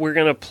show. We're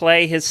going to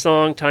play his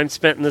song, Time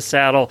Spent in the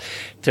Saddle,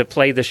 to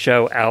play the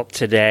show out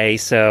today.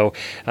 So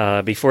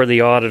before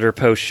the Auditor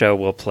post show,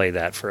 we'll play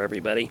that for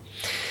everybody.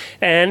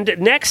 And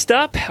next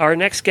up, our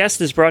next guest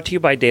is brought to you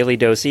by Daily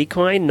Dose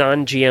Equine,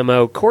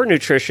 non-GMO core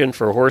nutrition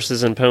for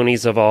horses and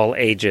ponies of all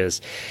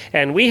ages.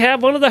 And we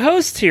have one of the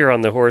hosts here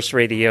on the Horse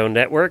Radio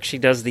Network. She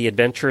does the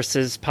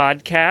Adventuresses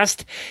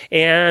podcast,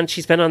 and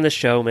she's been on the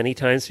show many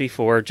times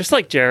before, just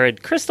like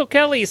Jared. Crystal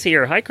Kelly's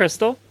here. Hi,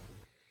 Crystal.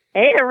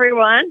 Hey,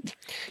 everyone.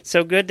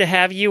 So good to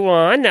have you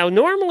on. Now,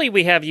 normally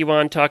we have you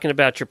on talking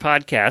about your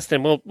podcast,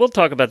 and we'll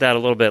talk about that a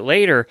little bit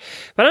later.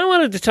 But I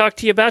wanted to talk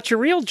to you about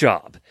your real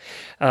job.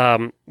 Yeah.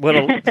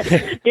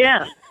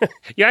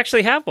 You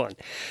actually have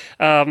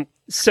one.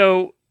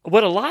 So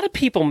what a lot of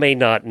people may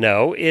not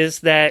know is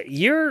that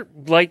you're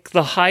like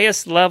the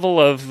highest level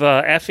of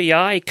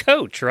FEI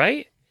coach,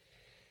 right?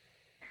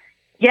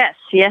 Yes,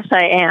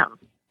 I am.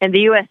 In the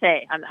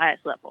USA, I'm the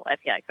highest level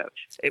FEI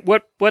coach.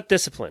 What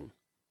discipline?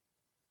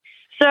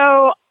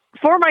 So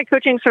for my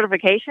coaching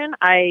certification,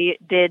 I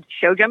did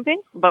show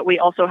jumping, but we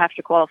also have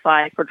to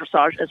qualify for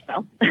dressage as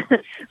well.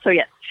 So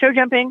yes, show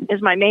jumping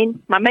is my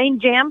main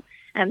jam,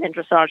 and then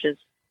dressage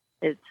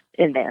is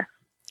in there.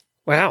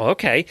 Wow,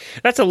 okay.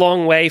 That's a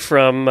long way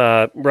from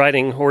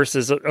riding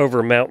horses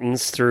over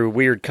mountains through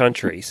weird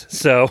countries.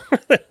 So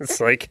it's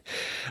like,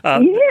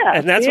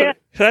 and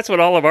that's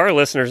what all of our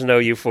listeners know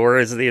you for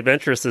is the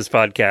Adventuresses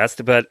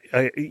podcast. But,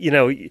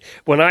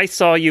 when I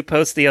saw you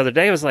post the other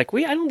day, I was like,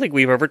 I don't think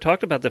we've ever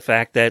talked about the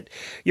fact that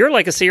you're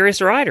like a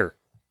serious rider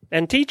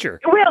and teacher.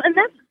 Well, and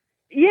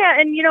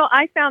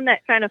I found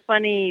that kind of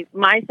funny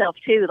myself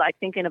too, like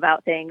thinking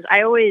about things.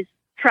 I always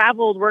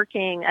traveled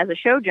working as a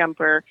show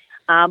jumper.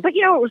 But,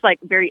 it was like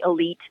very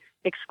elite,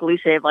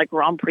 exclusive, like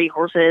Grand Prix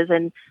horses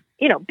and,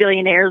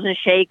 billionaires and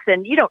sheikhs.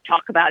 And you don't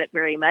talk about it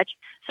very much.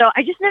 So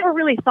I just never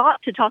really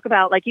thought to talk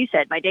about, like you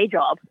said, my day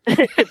job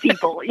to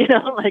people,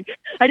 like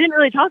I didn't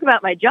really talk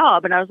about my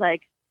job. And I was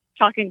like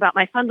talking about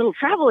my fun little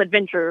travel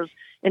adventures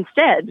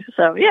instead.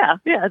 So, yeah,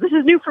 this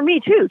is new for me,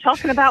 too,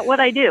 talking about what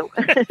I do.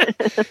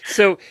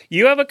 So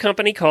you have a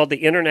company called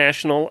the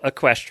International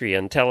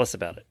Equestrian. Tell us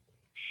about it.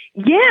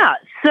 Yeah.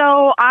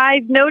 So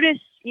I've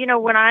noticed,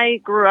 when I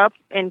grew up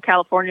in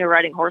California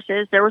riding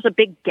horses, there was a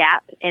big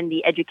gap in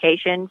the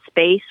education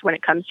space when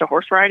it comes to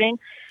horse riding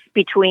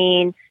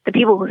between the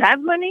people who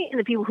have money and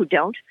the people who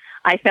don't.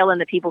 I fell in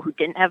the people who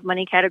didn't have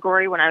money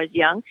category when I was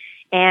young.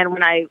 And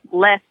when I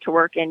left to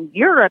work in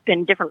Europe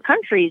in different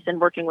countries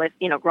and working with,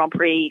 Grand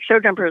Prix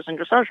show jumpers and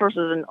dressage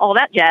horses and all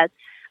that jazz,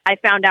 I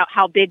found out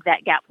how big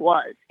that gap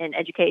was in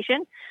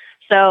education.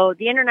 So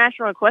the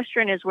International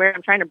Equestrian is where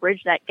I'm trying to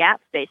bridge that gap,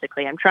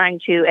 basically. I'm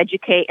trying to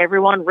educate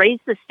everyone, raise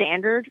the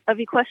standard of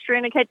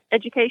equestrian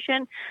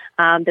education.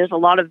 There's a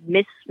lot of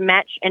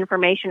mismatched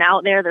information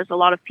out there. There's a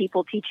lot of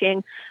people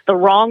teaching the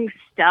wrong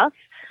stuff.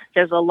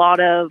 There's a lot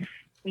of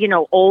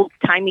old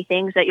timey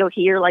things that you'll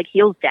hear, like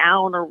heels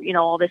down or,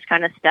 all this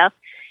kind of stuff.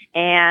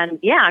 And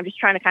yeah, I'm just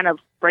trying to kind of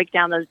break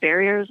down those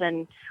barriers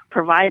and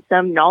provide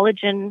some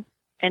knowledge and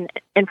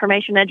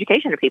information and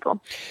education to people.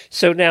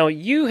 So now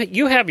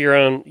you have your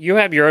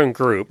own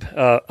group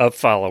of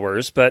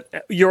followers,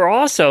 but you're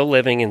also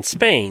living in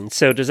Spain.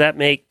 So does that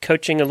make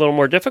coaching a little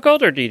more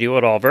difficult, or do you do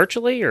it all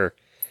virtually, or?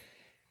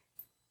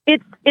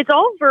 It's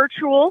all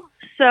virtual.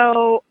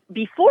 So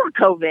before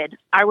COVID,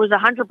 I was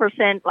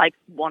 100% like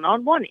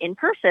one-on-one in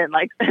person.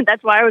 Like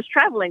that's why I was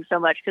traveling so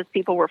much, because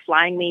people were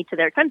flying me to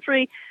their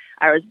country.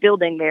 I was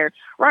building their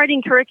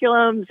riding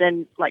curriculums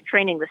and like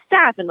training the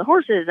staff and the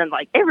horses and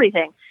like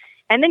everything.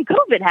 And then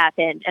COVID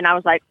happened, and I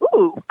was like,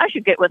 ooh, I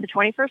should get with the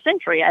 21st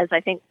century, as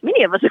I think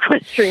many of us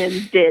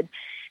equestrians did.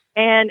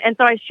 And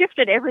so I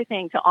shifted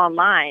everything to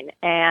online.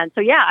 And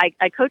so, yeah,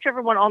 I coach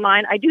everyone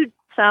online. I do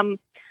some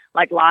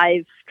like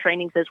live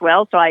trainings as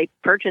well. So I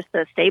purchased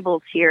the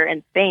stables here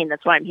in Spain.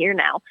 That's why I'm here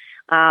now.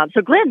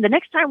 So Glenn, the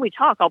next time we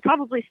talk, I'll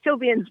probably still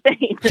be in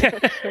Spain.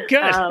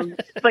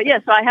 Good. But yeah,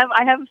 so I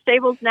have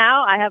stables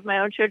now. I have my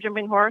own show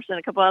jumping horse and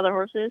a couple other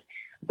horses.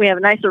 We have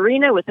a nice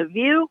arena with a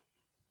view,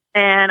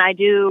 and I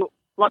do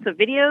lots of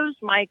videos.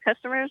 My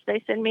customers,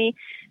 they send me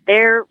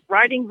their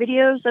riding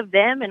videos of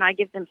them, and I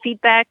give them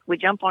feedback. We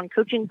jump on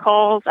coaching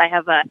calls. I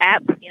have an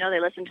app, they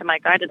listen to my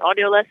guided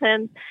audio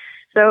lessons.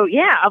 So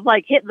yeah, I've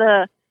like hit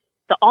the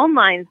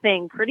online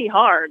thing pretty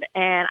hard.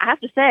 And I have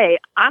to say,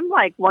 I'm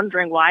like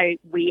wondering why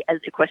we as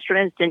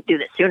equestrians didn't do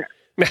this sooner,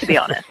 to be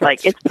honest.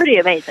 Like, it's pretty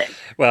amazing.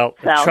 Well,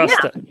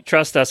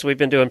 trust us. We've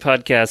been doing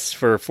podcasts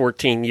for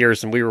 14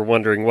 years, and we were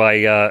wondering why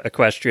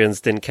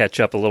equestrians didn't catch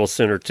up a little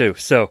sooner, too.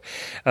 So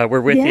we're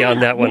with you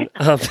on that one.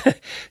 Yeah.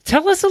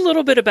 Tell us a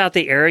little bit about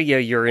the area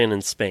you're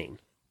in Spain.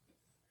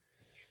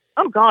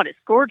 Oh, God, it's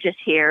gorgeous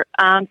here.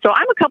 So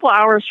I'm a couple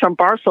hours from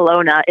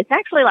Barcelona. It's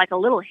actually like a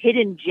little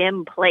hidden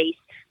gem place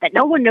that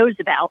no one knows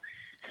about.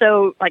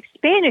 So like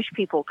Spanish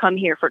people come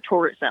here for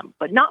tourism,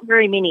 but not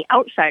very many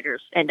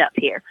outsiders end up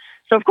here.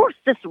 So of course,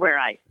 this is where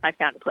I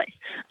found a place.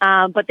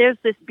 But there's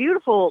this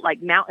beautiful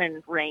like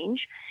mountain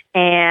range,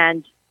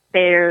 and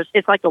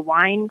it's like the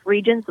wine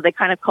region. So they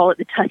kind of call it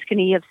the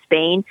Tuscany of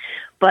Spain.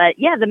 But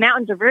yeah, the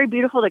mountains are very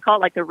beautiful. They call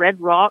it like the Red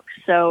Rocks.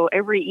 So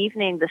every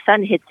evening the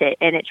sun hits it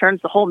and it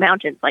turns the whole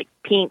mountains like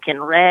pink and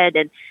red.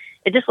 And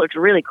it just looks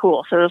really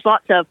cool. So there's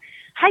lots of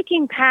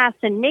hiking paths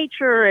and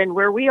nature, and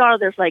where we are,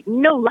 there's like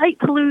no light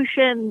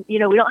pollution. We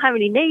don't have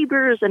any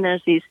neighbors, and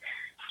there's these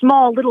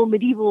small little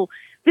medieval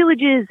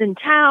villages and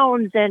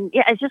towns, and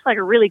yeah, it's just like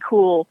a really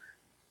cool,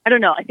 I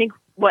don't know, I think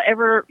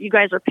whatever you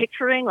guys are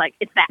picturing, like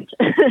it's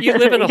that. You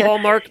live in a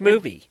Hallmark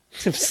movie.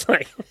 It's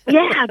like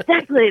yeah,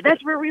 exactly.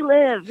 That's where we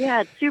live.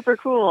 Yeah, it's super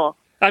cool.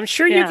 I'm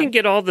sure you can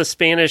get all the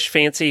Spanish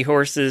fancy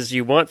horses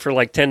you want for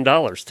like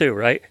 $10 too,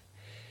 right?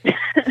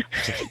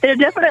 They're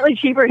definitely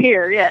cheaper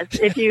here. Yes,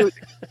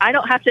 I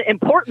don't have to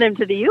import them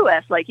to the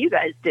U.S. like you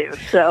guys do.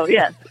 So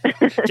yes.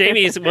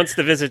 Jamie wants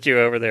to visit you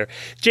over there.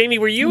 Jamie,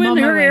 were you in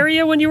her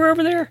area when you were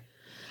over there?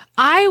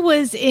 I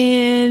was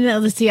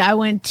I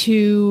went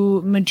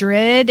to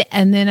Madrid,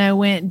 and then I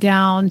went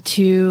down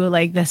to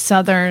like the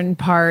southern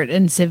part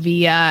in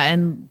Sevilla,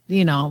 and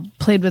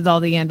played with all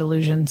the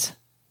Andalusians.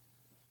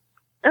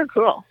 Oh,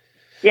 cool.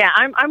 Yeah,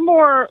 I'm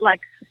more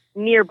like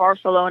near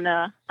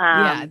Barcelona.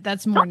 Yeah,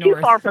 that's more not north.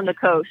 Too far from the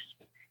coast.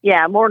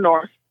 Yeah, more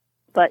north.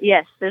 But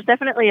yes, there's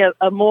definitely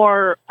a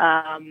more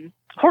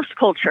horse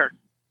culture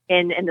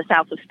in the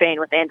south of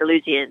Spain with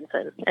Andalusians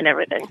and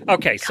everything.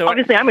 Okay, so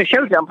obviously I'm a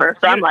show jumper,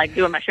 so I'm like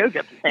doing my show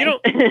jumping thing.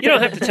 You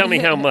don't have to tell me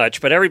how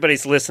much, but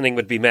everybody's listening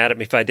would be mad at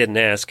me if I didn't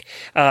ask.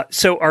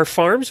 So are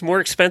farms more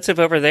expensive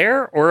over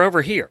there or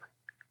over here?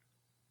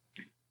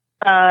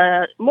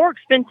 More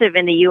expensive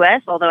in the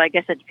U.S., although I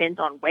guess it depends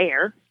on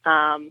where.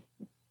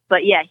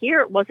 But yeah,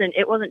 here it wasn't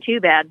too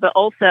bad. But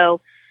also,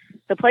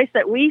 the place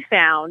that we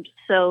found,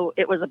 so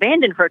it was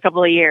abandoned for a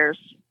couple of years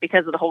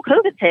because of the whole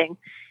COVID thing.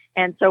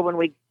 And so when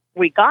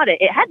we got it,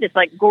 it had this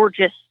like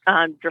gorgeous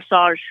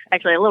dressage,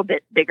 actually a little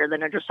bit bigger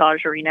than a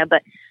dressage arena,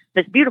 but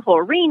this beautiful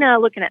arena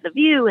looking at the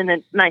view and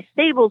then nice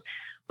stables.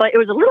 But it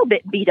was a little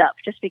bit beat up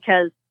just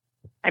because,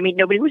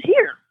 nobody was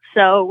here.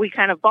 So we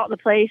kind of bought the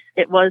place.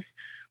 It was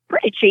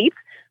pretty cheap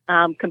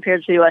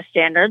compared to U.S.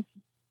 standards.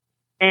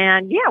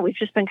 And yeah, we've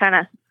just been kind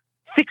of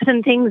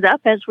fixing things up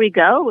as we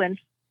go, and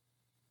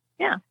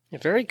yeah.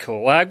 Very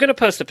cool. Well, I'm going to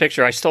post a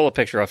picture. I stole a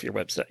picture off your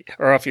website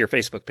or off your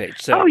Facebook page.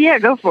 So oh yeah,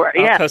 go for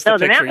it. I'll post a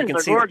picture. The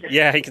mountains are gorgeous.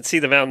 You can see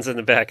the mountains in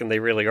the back, and they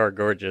really are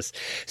gorgeous.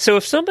 So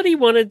if somebody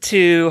wanted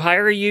to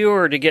hire you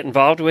or to get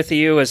involved with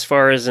you as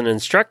far as an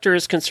instructor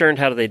is concerned,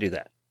 how do they do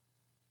that?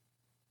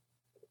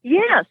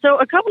 Yeah, so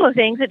a couple of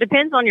things. It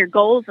depends on your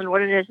goals and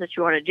what it is that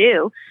you want to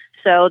do.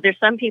 So there's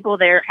some people,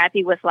 they're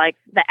happy with like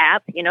the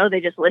app, they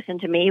just listen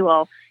to me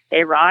while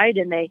they ride,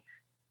 and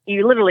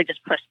you literally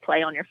just press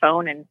play on your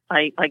phone and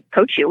I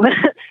coach you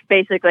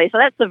basically. So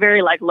that's the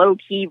very like low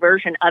key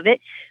version of it.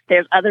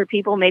 There's other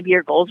people, maybe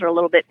your goals are a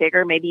little bit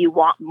bigger. Maybe you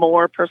want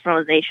more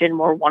personalization,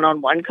 more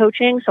one-on-one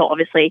coaching. So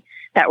obviously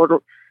that would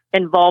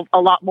involve a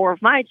lot more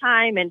of my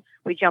time, and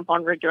we jump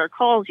on regular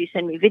calls. You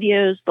send me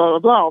videos, blah, blah,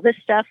 blah, all this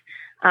stuff.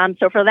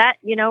 So for that,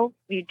 you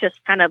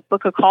just kind of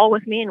book a call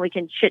with me and we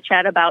can chit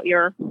chat about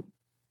your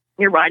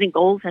riding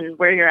goals and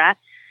where you're at.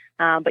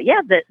 But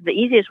yeah, the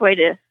easiest way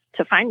to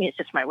find me is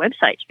just my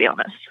website, to be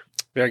honest.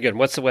 Very good.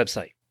 What's the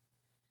website?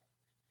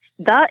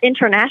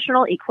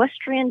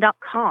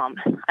 theinternationalequestrian.com.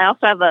 I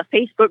also have a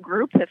Facebook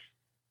group if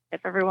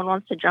everyone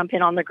wants to jump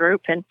in on the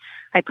group, and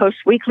I post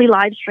weekly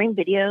live stream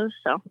videos.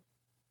 So.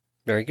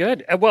 Very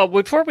good. Well,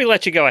 before we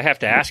let you go, I have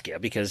to ask you,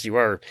 because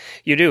you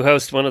do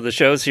host one of the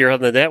shows here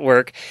on the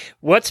network.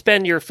 What's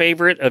been your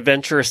favorite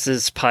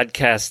Adventuresses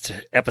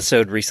podcast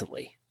episode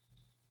recently?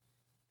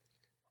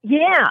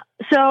 Yeah,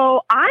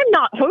 so I'm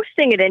not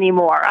hosting it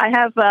anymore. I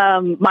have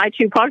my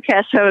two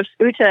podcast hosts,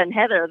 Uta and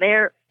Heather.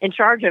 They're in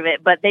charge of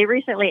it, but they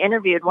recently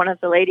interviewed one of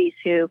the ladies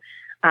who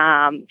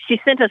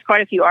she sent us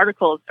quite a few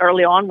articles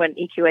early on when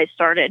EQA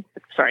started.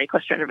 Sorry,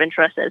 Equestrian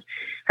Adventuresses.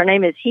 Her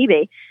name is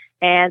Hebe.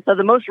 And so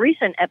the most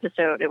recent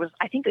episode, it was,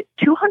 I think,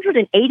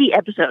 280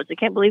 episodes. I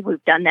can't believe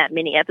we've done that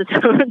many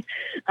episodes.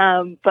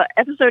 But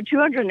episode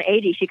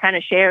 280, she kind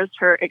of shares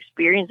her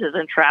experiences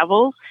and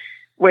travels,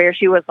 where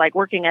she was like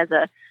working as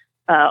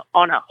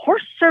on a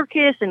horse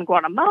circus in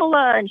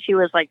Guatemala, and she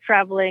was like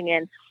traveling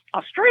in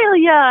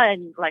Australia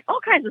and like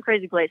all kinds of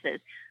crazy places.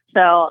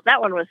 So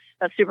that one was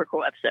a super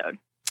cool episode.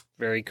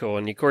 Very cool.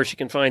 And of course, you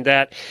can find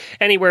that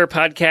anywhere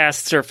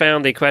podcasts are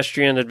found. The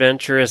Equestrian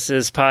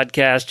Adventuresses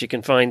podcast. You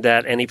can find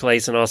that any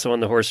place, and also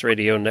on the Horse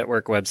Radio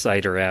Network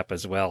website or app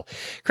as well.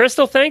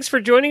 Crystal, thanks for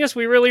joining us.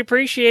 We really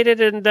appreciate it,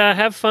 and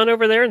have fun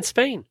over there in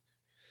Spain.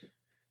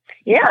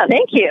 Yeah,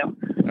 thank you.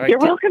 Right. You're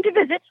welcome to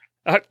visit.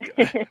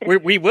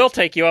 We will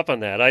take you up on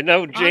that. I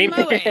know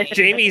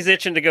Jamie's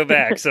itching to go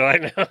back, so I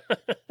know.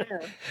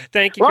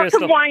 Thank you,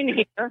 Crystal. Lots of wine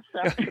here.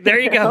 So. There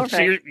you go.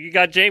 Right. You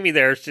got Jamie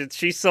there.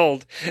 She's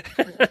sold.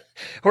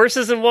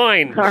 Horses and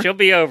wine. She'll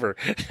be over.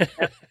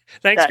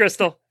 Thanks,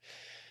 Crystal.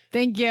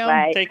 Thank you.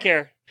 Bye. Take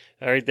care.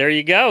 All right, there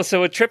you go.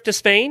 So a trip to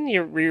Spain.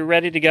 You're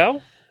ready to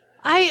go?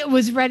 I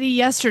was ready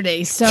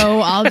yesterday, so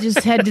I'll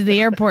just head to the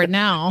airport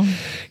now.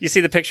 You see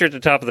the picture at the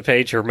top of the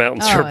page. Her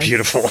mountains are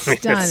beautiful.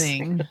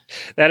 Stunning.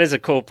 That is a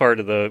cool part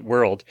of the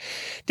world.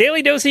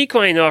 Daily Dose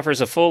Equine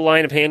offers a full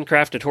line of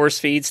handcrafted horse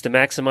feeds to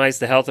maximize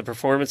the health and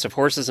performance of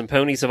horses and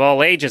ponies of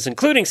all ages,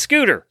 including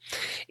Scooter.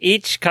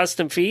 Each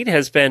custom feed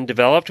has been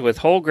developed with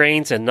whole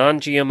grains and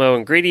non-GMO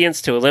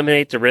ingredients to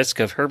eliminate the risk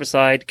of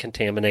herbicide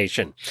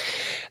contamination.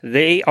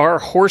 They are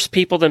horse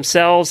people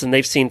themselves, and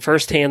they've seen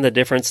firsthand the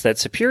difference that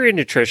superior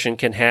nutrition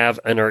can have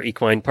on our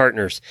equine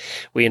partners.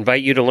 We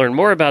invite you to learn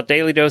more about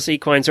Daily Dose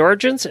Equine's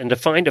origins and to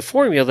find a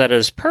formula that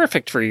is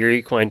perfect for your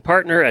equine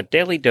partner at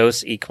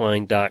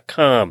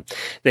dailydoseequine.com.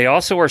 They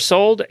also are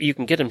sold. You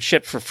can get them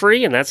shipped for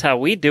free, and that's how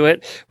we do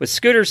it with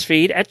Scooter's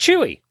feed at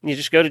Chewy. You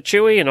just go to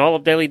Chewy, and all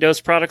of Daily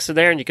Dose products are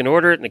there, and you can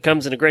order it, and it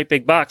comes in a great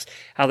big box.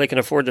 How they can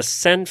afford to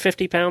send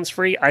 50 pounds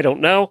free, I don't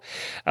know,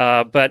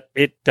 but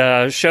it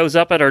shows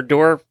up at our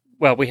door.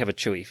 Well, we have a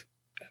Chewy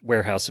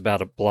warehouse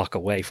about a block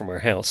away from our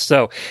house,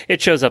 so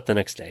it shows up the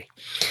next day.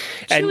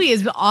 Chewy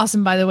is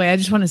awesome, by the way. I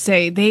just want to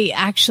say they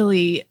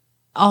actually,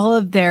 all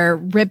of their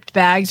ripped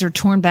bags or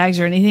torn bags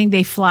or anything,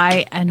 they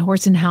fly, and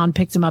Horse and Hound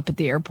picks them up at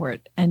the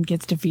airport and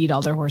gets to feed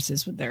all their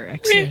horses with their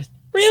extra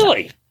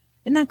Really? stuff.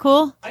 Isn't that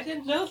cool? I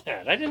didn't know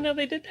that. I didn't know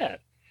they did that.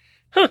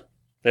 Huh.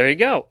 There you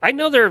go. I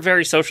know they're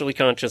very socially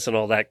conscious and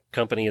all that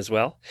company as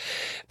well.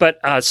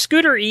 But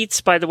Scooter eats,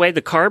 by the way,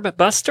 the Carb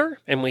Buster.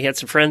 And we had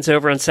some friends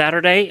over on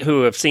Saturday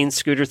who have seen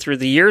Scooter through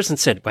the years and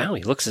said, wow,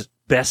 he looks the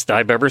best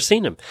I've ever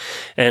seen him.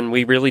 And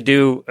we really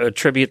do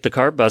attribute the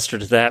Carb Buster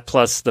to that,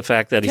 plus the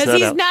fact that he's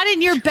not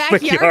in your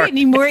backyard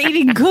anymore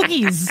eating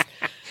cookies.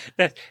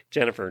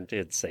 Jennifer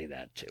did say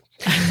that too.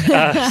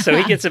 So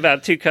he gets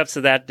about 2 cups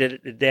of that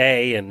a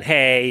day, and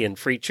hay and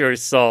free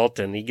choice salt,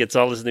 and he gets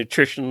all his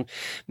nutrition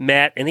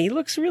met, and he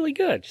looks really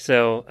good.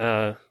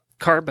 So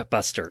Carb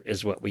Buster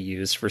is what we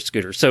use for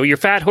Scooter. So your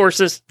fat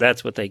horses,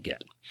 that's what they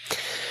get.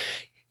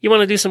 You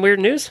want to do some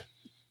weird news?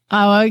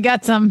 Oh, I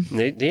got some.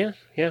 Yeah.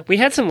 We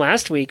had some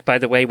last week, by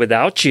the way,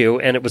 without you,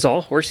 and it was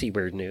all horsey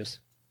weird news.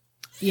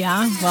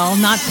 Yeah, well,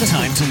 not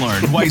time to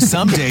learn why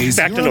some days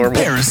you're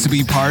embarrassed to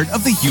be part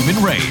of the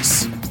human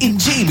race. In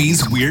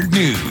Jamie's Weird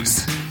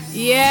News.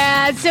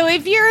 Yeah, so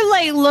if you're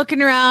like looking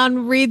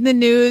around, reading the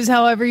news,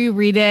 however you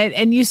read it,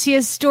 and you see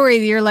a story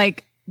that you're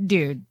like,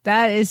 dude,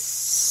 that is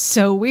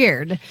so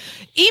weird.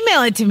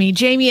 Email it to me,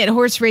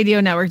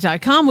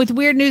 Jamie@horseradionetwork.com with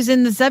weird news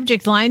in the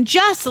subject line.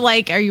 Just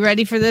like, are you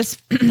ready for this?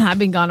 I've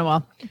been gone a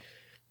while.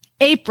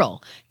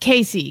 April,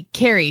 Casey,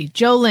 Carrie,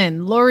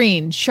 Jolynn,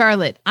 Laureen,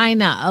 Charlotte,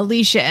 Ina,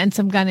 Alicia, and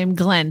some guy named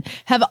Glenn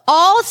have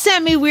all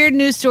sent me weird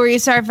news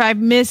stories. Sorry if I've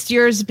missed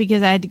yours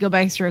because I had to go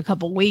back through a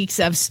couple weeks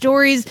of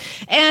stories.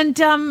 And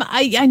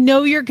I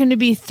know you're going to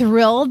be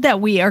thrilled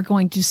that we are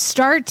going to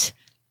start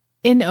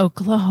in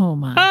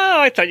Oklahoma. Oh,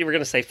 I thought you were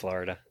going to say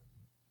Florida.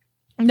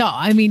 No,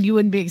 I mean, you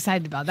wouldn't be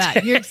excited about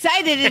that. You're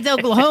excited it's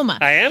Oklahoma.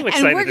 I am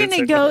excited. And we're going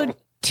to go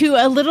to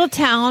a little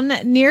town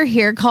near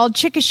here called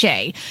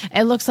Chickasha.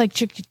 It looks like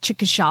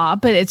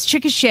Chickasha, but it's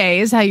Chickasha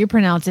is how you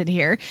pronounce it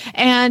here.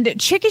 And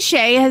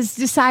Chickasha has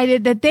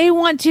decided that they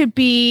want to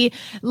be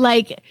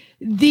like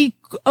the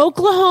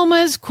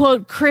Oklahoma's,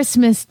 quote,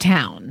 Christmas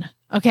town.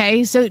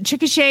 Okay, so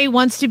Chickasha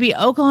wants to be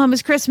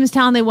Oklahoma's Christmas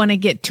town. They want to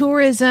get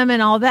tourism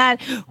and all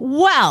that.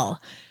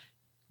 Well,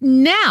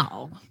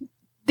 now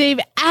they've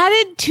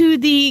added to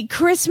the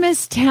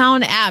Christmas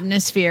town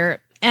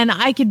atmosphere, and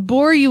I could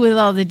bore you with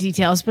all the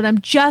details, but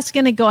I'm just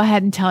going to go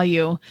ahead and tell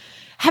you.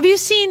 Have you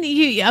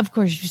seen, of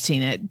course you've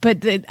seen it,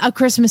 but A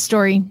Christmas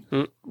Story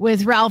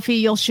with Ralphie,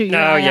 you'll shoot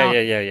your eye out.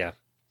 Yeah.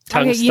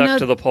 Tongue stuck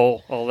to the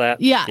pole, all that.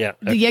 Yeah,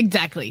 Okay.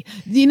 Exactly.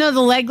 You know the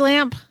leg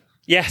lamp?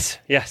 Yes.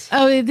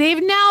 Oh,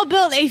 they've now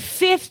built a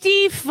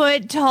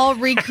 50-foot tall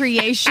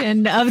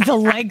recreation of the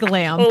leg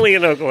lamp. Only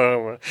in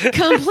Oklahoma.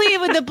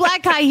 Complete with the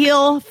black high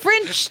heel,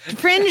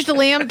 fringed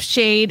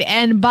lampshade,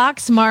 and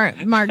box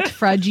marked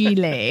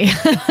fragile.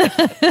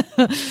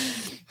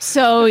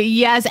 So,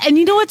 yes. And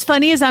you know what's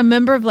funny is I'm a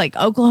member of like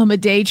Oklahoma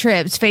Day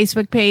Trips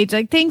Facebook page,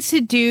 like things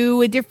to do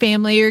with your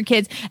family or your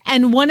kids.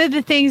 And one of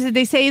the things that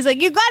they say is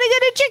like, you got to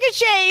go to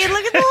Chickasha and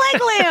look at the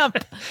leg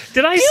lamp.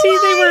 Did I see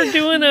they were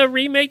doing a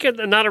remake,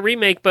 not a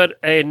remake, but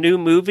a new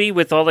movie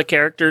with all the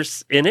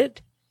characters in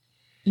it?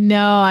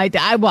 No, I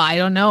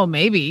don't know.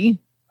 Maybe.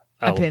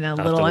 I've been a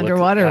little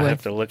underwater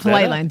with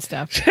polite line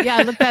stuff.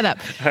 Yeah, look that up.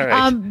 All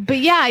right. But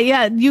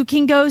yeah, you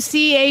can go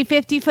see a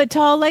 50-foot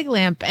tall leg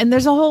lamp. And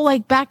there's a whole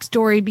like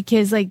backstory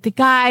because like the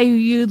guy who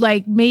you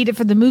like made it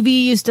for the movie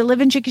used to live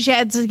in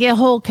Chickasha. To get a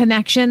whole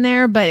connection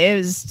there, but it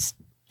was,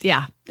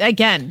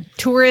 again,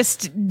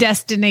 tourist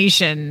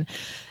destination.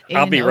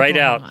 I'll be right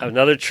out.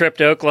 Another trip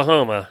to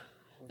Oklahoma.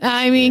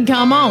 I mean,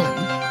 come on.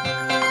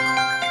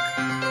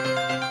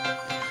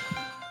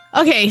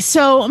 Okay,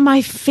 so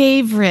my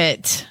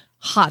favorite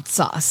hot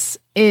sauce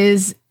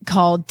is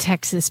called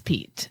Texas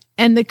Pete.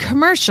 And the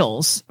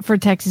commercials for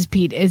Texas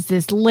Pete is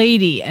this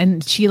lady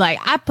and she like,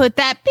 I put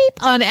that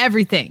beep on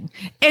everything.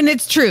 And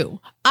it's true.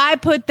 I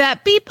put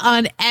that beep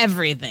on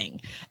everything.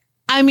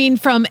 I mean,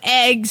 from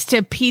eggs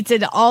to pizza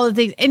to all the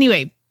things.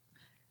 Anyway,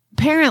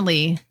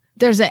 apparently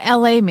there's a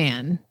LA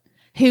man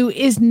who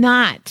is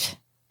not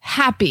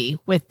happy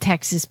with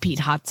Texas Pete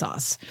hot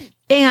sauce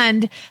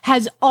and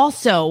has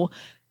also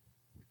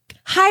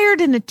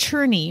hired an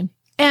attorney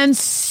and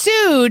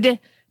sued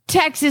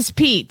Texas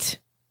Pete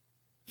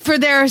for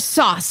their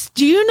sauce.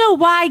 Do you know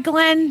why,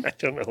 Glenn? I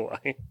don't know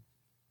why.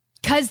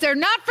 Because they're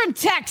not from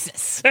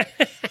Texas.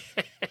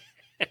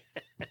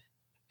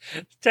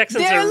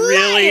 Texans They're are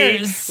really,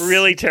 liars.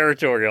 really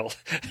territorial.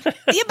 Yeah,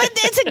 but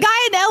it's a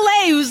guy in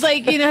LA who's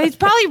like, he's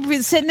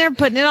probably sitting there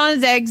putting it on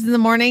his eggs in the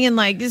morning and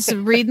like just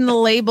reading the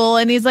label.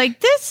 And he's like,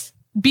 this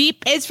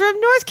beep is from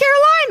North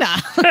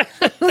Carolina.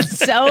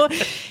 So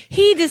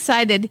he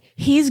decided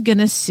he's going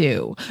to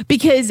sue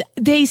because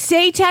they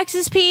say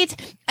Texas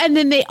Pete. And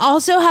then they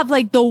also have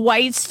like the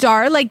white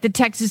star, like the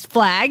Texas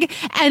flag.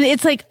 And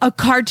it's like a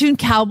cartoon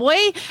cowboy.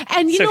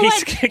 And you know what?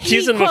 So he's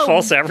accusing them of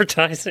false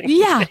advertising.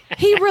 Yeah.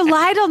 He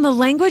relied on the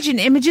language and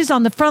images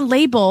on the front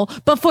label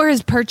before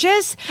his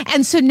purchase.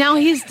 And so now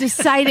he's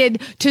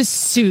decided to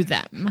sue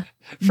them.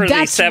 For the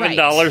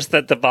 $7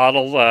 that the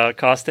bottle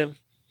cost him?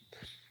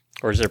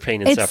 Or is there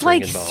pain and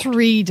suffering involved? It's like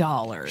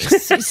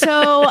 $3.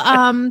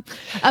 So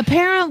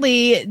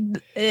apparently,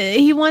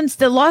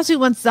 the lawsuit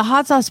wants the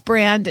hot sauce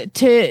brand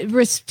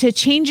to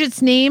change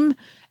its name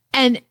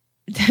and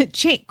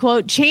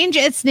quote change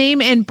its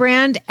name and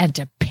brand and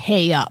to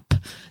pay up.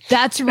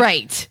 That's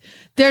right.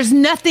 There's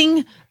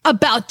nothing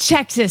about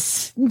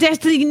Texas.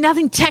 There's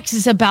nothing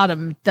Texas about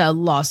him, the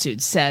lawsuit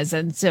says.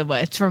 And so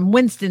it's from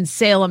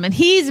Winston-Salem. And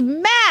he's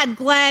mad,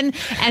 Glenn.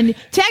 And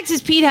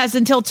Texas Pete has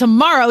until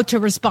tomorrow to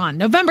respond.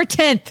 November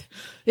 10th.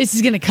 This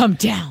is going to come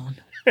down.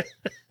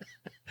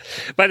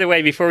 By the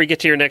way, before we get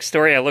to your next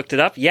story, I looked it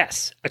up.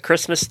 Yes, A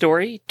Christmas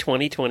Story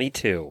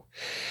 2022.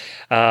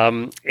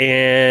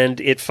 And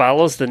it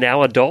follows the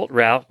now adult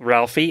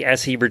Ralphie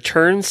as he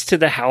returns to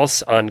the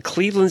house on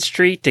Cleveland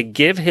Street to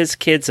give his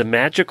kids a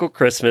magical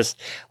Christmas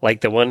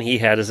like the one he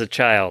had as a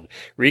child,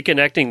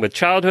 reconnecting with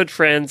childhood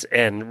friends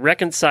and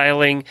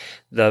reconciling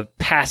the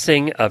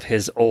passing of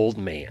his old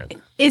man.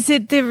 Is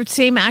it the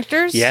same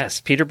actors? Yes,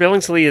 Peter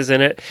Billingsley is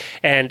in it,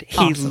 and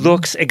he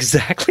looks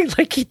exactly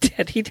like he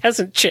did. He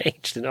hasn't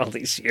changed in all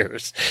these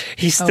years.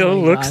 He still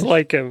looks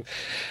like him.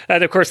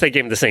 And of course, they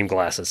gave him the same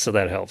glasses, so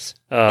that helps.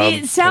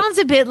 It sounds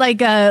a bit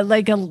like a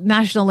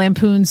National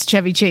Lampoon's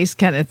Chevy Chase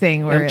kind of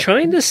thing. I'm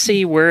trying to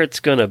see where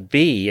it's going to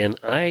be, and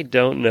I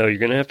don't know. You're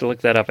going to have to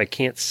look that up. I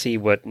can't see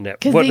what of the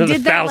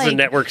 1,000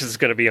 networks it's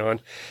going to be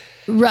on.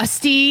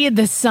 Rusty,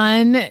 the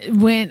son,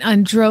 went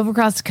and drove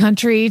across the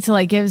country to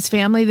like give his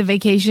family the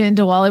vacation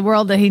to Wally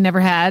World that he never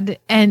had.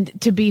 And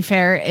to be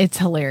fair, it's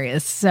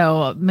hilarious.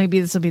 So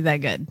maybe this will be that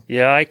good.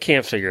 Yeah, I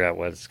can't figure out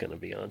what it's going to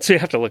be on. So you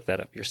have to look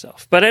that up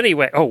yourself. But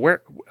anyway, no,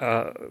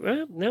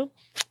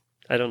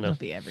 I don't know. It'll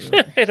be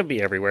everywhere. It'll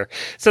be everywhere.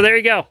 So there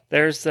you go.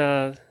 There's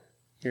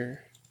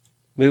your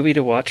movie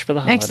to watch for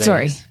the holidays. Next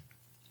story.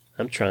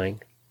 I'm trying.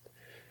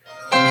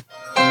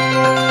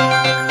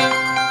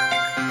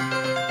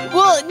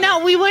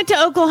 we went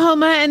to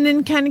Oklahoma and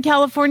then kind of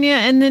California.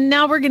 And then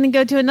now we're going to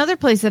go to another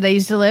place that I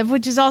used to live,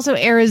 which is also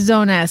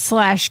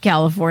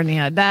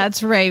Arizona/California.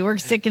 That's right. We're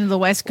sticking to the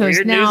West Coast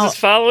Weird now. News is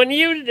following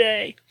you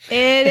today.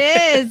 It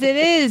is. It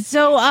is.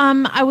 So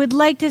I would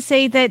like to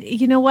say that,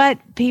 you know what,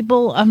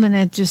 people, I'm going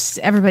to just,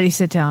 everybody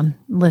sit down,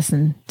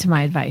 listen to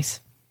my advice.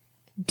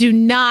 Do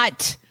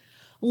not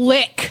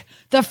lick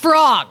the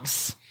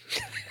frogs.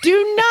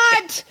 Do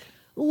not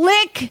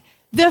lick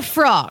the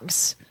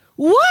frogs.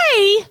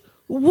 Why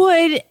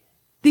would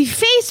the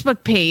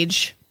Facebook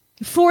page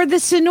for the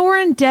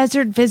Sonoran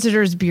Desert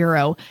Visitors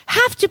Bureau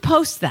have to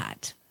post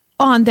that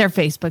on their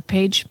Facebook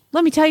page?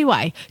 Let me tell you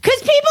why. Because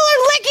people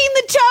are licking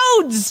the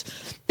toads.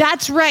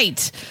 That's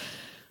right.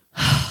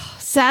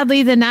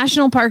 Sadly, the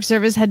National Park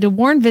Service had to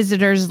warn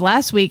visitors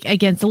last week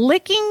against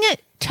licking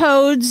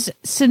toads,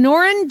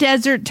 Sonoran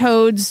desert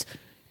toads,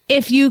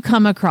 if you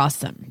come across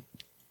them.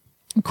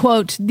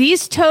 Quote,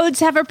 these toads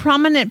have a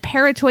prominent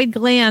parotoid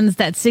glands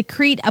that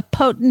secrete a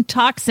potent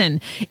toxin.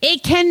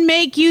 It can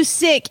make you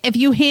sick if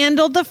you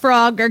handle the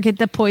frog or get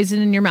the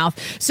poison in your mouth.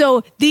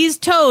 So these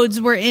toads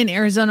were in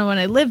Arizona when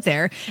I lived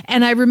there.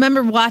 And I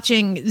remember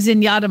watching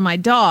Zenyatta, my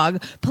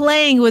dog,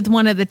 playing with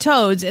one of the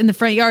toads in the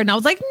front yard. And I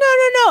was like,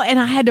 no. And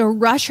I had to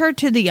rush her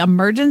to the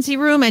emergency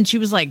room and she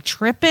was like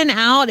tripping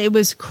out. It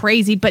was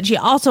crazy, but she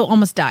also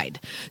almost died.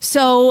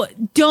 So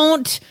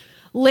don't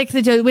lick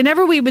the toad.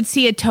 Whenever we would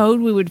see a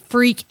toad, we would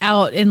freak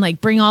out and like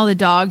bring all the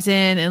dogs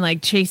in and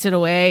like chase it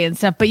away and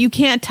stuff. But you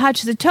can't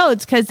touch the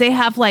toads because they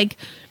have like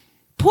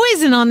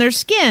poison on their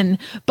skin.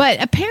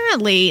 But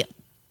apparently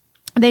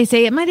they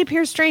say it might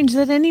appear strange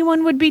that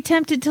anyone would be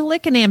tempted to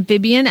lick an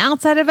amphibian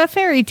outside of a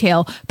fairy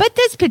tale. But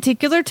this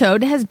particular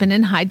toad has been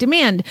in high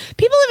demand.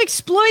 People have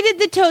exploited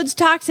the toad's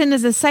toxin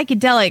as a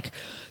psychedelic,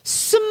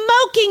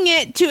 smoking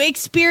it to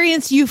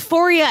experience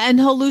euphoria and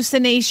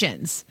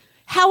hallucinations.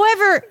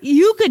 However,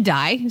 you could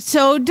die,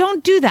 so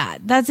don't do that.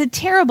 That's a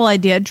terrible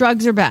idea.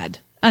 Drugs are bad.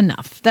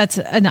 Enough. That's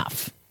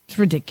enough. It's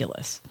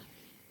ridiculous.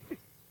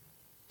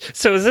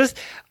 So is this,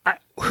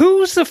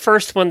 who's the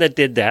first one that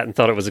did that and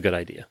thought it was a good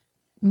idea?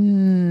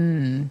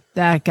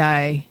 That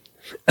guy.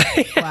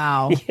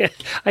 Wow. Yeah,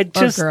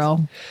 or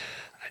girl.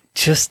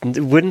 Just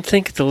wouldn't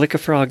think to lick a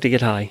frog to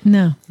get high.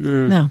 No,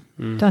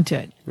 don't do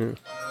it.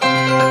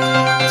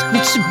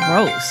 It's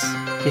gross.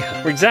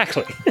 Yeah,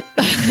 exactly.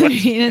 I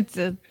mean, it's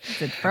a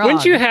frog.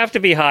 Wouldn't you have to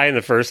be high in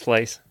the first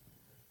place?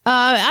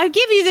 I'll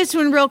give you this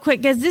one real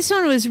quick because this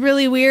one was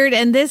really weird.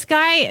 And this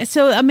guy,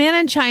 so a man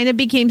in China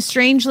became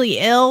strangely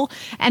ill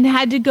and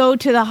had to go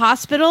to the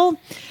hospital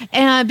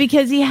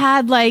because he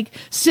had like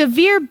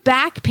severe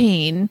back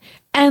pain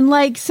and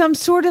like some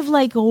sort of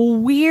like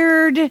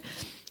weird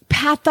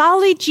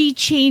pathology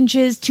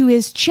changes to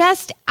his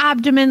chest,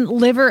 abdomen,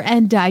 liver,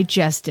 and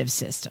digestive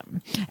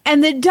system.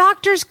 And the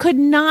doctors could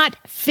not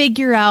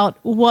figure out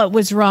what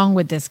was wrong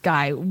with this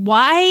guy.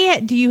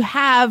 Why do you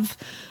have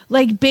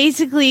like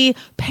basically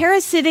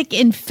parasitic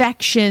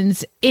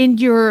infections in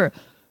your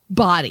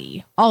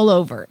body all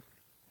over?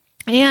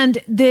 And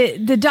the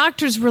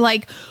doctors were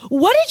like,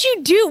 what did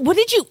you do? What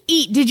did you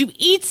eat? Did you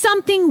eat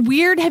something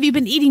weird? Have you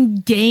been eating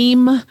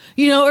game,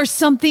 or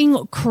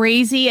something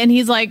crazy? And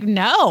he's like,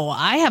 no,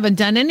 I haven't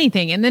done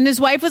anything. And then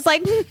his wife was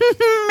like, remember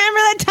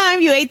that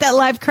time you ate that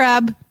live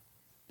crab?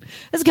 It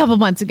was a couple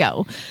months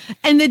ago.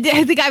 And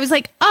the guy was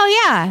like,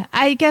 oh yeah,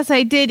 I guess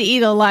I did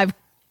eat a live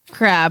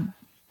crab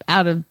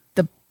out of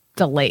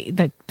the lake,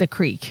 the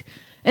creek.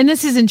 And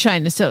this is in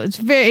China, so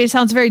it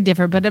sounds very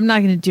different, but I'm not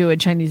going to do a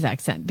Chinese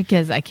accent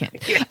because I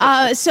can't.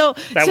 So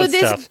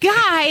this tough.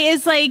 guy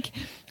is like,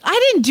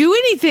 I didn't do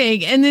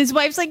anything. And his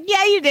wife's like,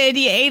 yeah, you did.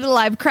 You ate a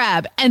live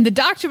crab. And the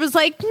doctor was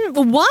like,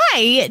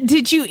 why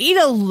did you eat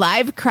a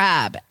live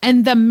crab?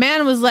 And the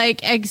man was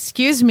like,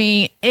 excuse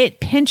me, it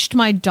pinched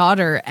my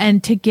daughter.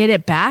 And to get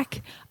it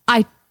back,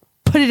 I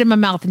put it in my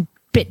mouth and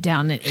bit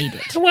down and ate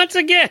it. Once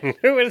again,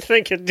 who would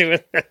think of doing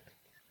that?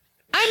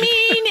 I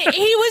mean,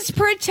 he was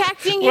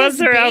protecting his Was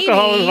there baby.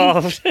 alcohol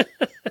involved?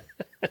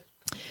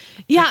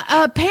 Yeah,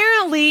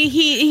 apparently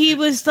he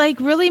was like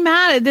really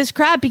mad at this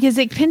crab because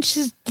it pinched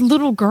his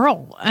little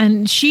girl.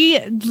 And she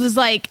was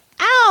like,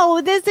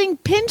 ow, this thing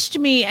pinched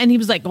me. And he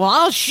was like, well,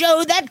 I'll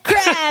show that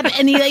crab.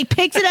 And he like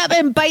picks it up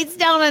and bites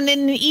down on it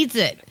and eats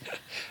it.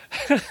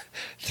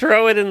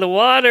 Throw it in the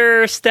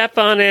water, step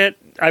on it.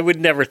 I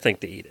would never think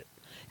to eat it.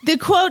 The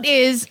quote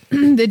is,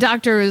 the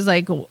doctor was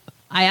like,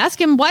 I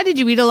asked him, why did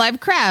you eat a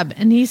live crab?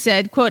 And he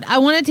said, quote, I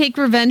want to take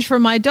revenge for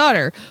my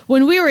daughter.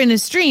 When we were in a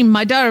stream,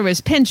 my daughter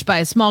was pinched by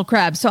a small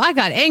crab. So I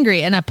got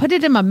angry and I put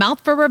it in my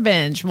mouth for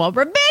revenge. Well,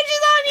 revenge is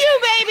on you,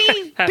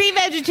 baby. Be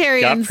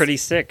vegetarians. Got pretty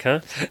sick,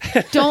 huh?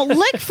 Don't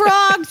lick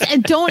frogs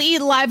and don't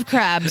eat live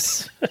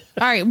crabs. All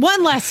right,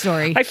 one last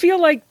story. I feel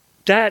like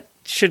that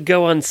should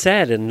go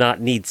unsaid and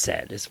not need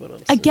said, is what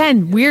I'm saying.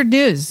 Again, weird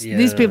news. Yeah.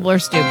 These people are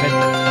stupid.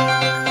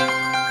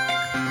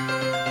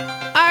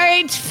 All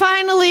right,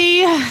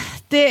 finally,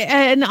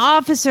 an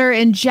officer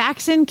in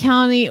Jackson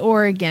County,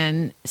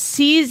 Oregon,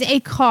 sees a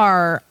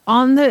car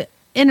on the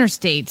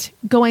interstate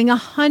going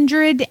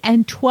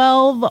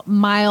 112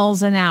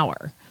 miles an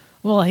hour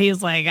Well,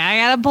 he's like, I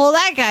got to pull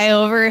that guy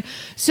over.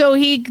 So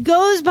he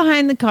goes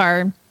behind the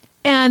car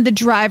and the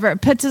driver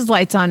puts his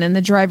lights on and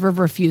the driver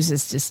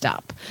refuses to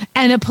stop.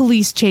 And a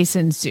police chase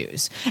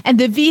ensues. And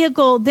the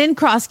vehicle then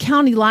crossed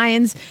county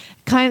lines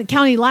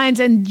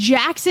and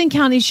Jackson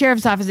County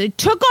Sheriff's Office. It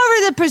took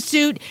over the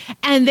pursuit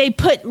and they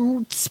put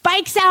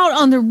spikes out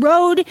on the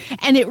road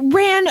and it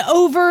ran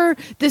over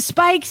the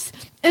spikes.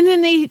 And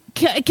then they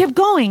kept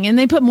going and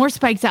they put more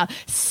spikes out.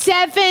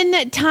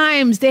 7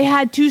 times they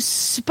had to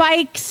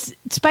spike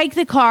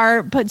the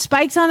car, put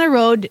spikes on the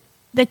road.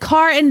 The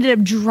car ended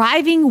up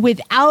driving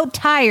without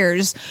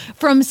tires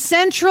from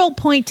Central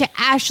Point to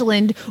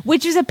Ashland,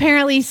 which is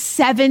apparently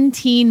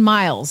 17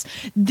 miles.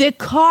 The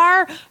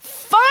car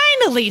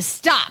finally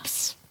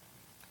stops.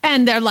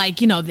 And they're like,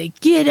 they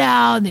get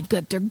out, they've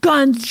got their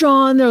guns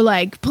drawn. They're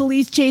like,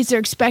 police chase, they're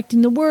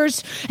expecting the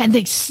worst. And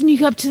they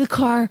sneak up to the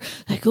car,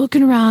 like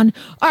looking around.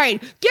 All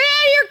right, get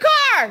out of your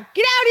car!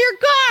 Get out of your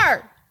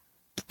car!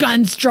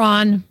 Guns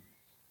drawn.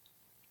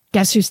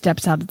 Guess who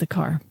steps out of the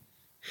car?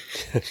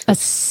 A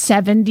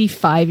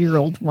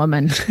 75-year-old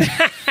woman.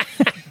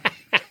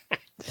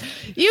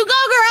 You go,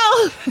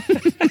 girl!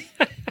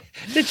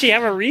 Did she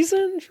have a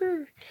reason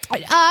for...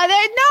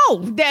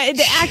 No,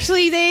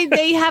 actually,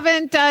 they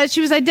haven't.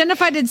 She was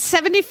identified as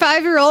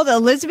 75-year-old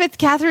Elizabeth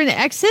Catherine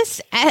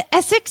Essex,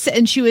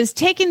 and she was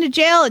taken to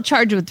jail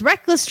charged with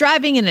reckless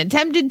driving and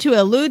attempted to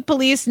elude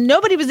police.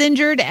 Nobody was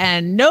injured,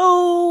 and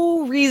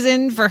no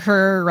reason for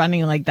her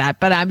running like that.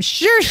 But I'm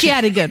sure she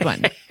had a good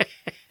one.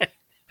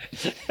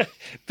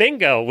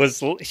 Bingo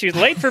she was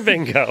late for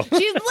bingo.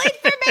 She's late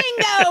for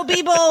bingo,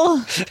 people.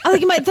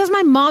 That's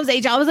my mom's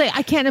age. I was like,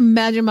 I can't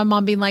imagine my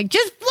mom being like,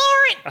 just floor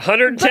it.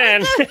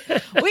 110.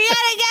 We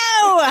gotta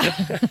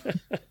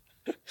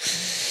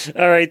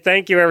go. All right.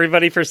 Thank you,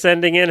 everybody, for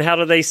sending in. How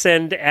do they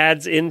send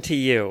ads into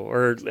you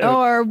or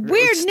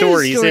weird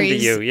stories news into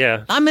you?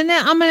 Yeah. I'm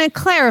gonna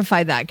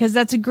clarify that because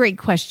that's a great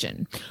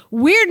question.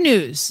 Weird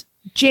news.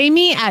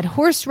 Jamie at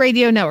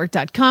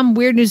horseradionetwork.com.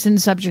 Weird news in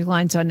the subject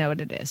line, so I know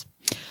what it is.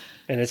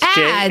 And it's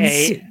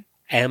Ads.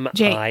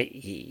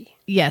 Jamie.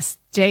 Yes,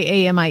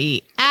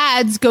 Jamie.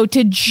 Ads go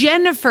to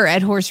Jennifer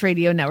at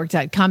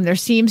horseradionetwork.com. There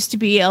seems to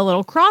be a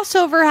little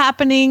crossover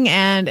happening.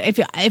 And if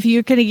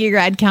you're going to get your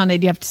ad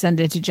counted, you have to send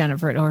it to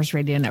Jennifer at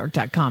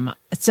horseradionetwork.com.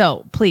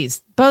 So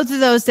please, both of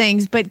those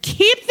things, but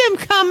keep them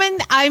coming.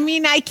 I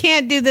mean, I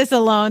can't do this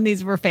alone.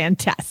 These were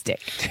fantastic.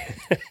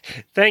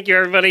 Thank you,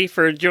 everybody,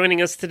 for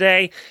joining us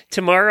today.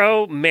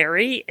 Tomorrow,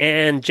 Mary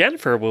and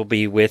Jennifer will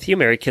be with you.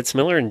 Mary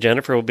Kitzmiller and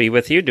Jennifer will be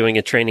with you doing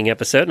a training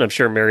episode. And I'm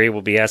sure Mary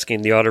will be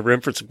asking the auto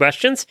room for some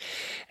questions.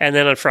 And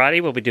then on Friday,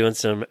 we'll be doing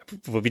some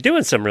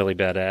really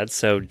bad ads.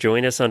 So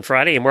join us on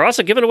Friday. And we're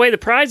also giving away the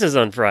prizes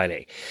on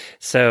Friday.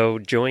 So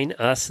join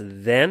us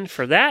then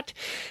for that.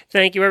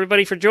 Thank you,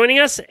 everybody, for joining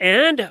us.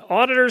 And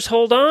auditors,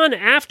 hold on.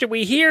 After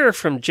we hear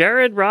from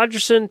Jared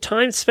Rogerson,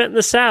 Time Spent in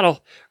the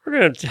Saddle, we're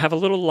going to have a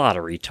little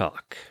lottery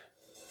talk.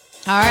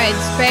 All right,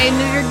 spay and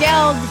neuter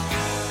geld.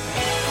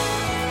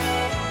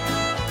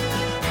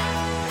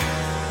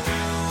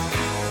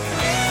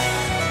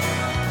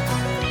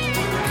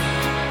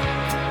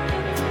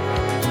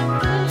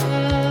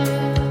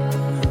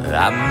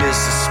 I miss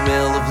the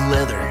smell of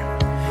leather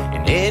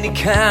in any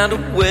kind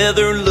of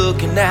weather,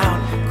 looking out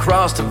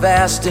across a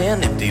vast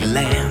and empty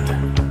land,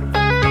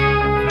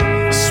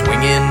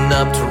 swinging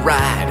up to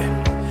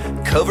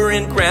ride,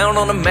 covering ground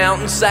on a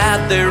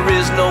mountainside. There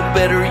is no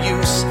better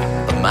use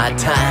of my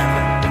time.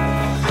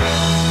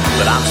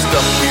 But I'm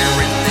stuck here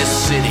in this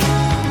city,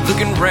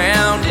 looking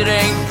round, it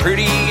ain't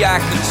pretty. I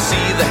can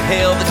see the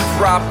hell that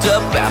cropped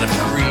up out of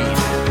greed,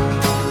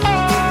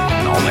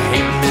 and all the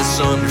hate and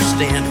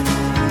misunderstanding.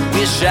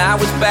 Wish I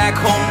was back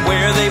home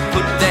where they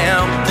put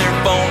down their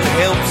phone to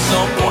help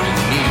someone in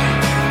need.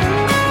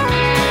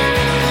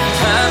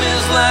 Time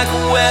is like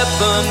a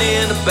weapon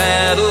in a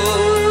battle.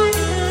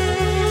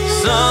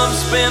 Some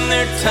spend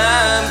their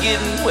time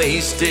getting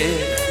wasted.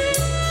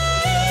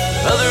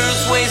 Others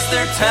waste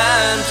their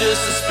time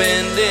just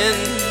spending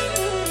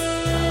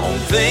on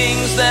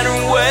things that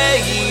are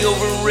way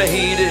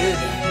overrated.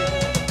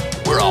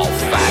 We're all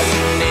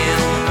fighting in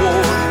a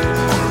war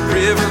on a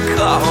river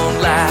called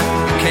life.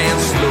 You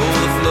can't slow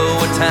the flow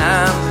of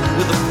time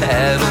with a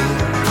paddle,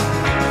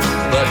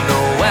 but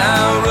no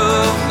hour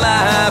of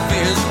life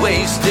is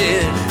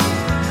wasted.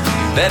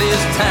 That is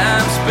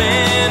time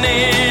spent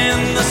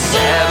in the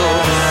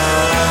saddle.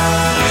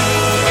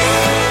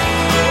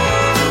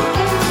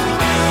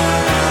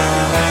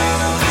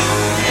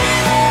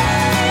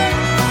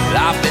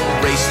 I've been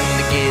racing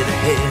to get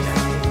ahead,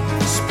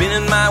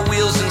 spinning my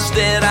wheels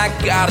instead. I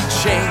gotta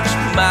change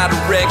my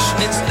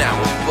direction, it's now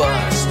a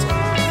bust.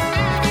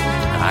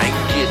 I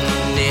ain't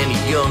getting any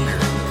younger,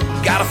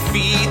 gotta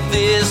feed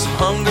this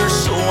hunger,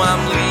 so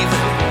I'm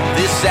leaving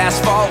this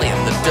asphalt in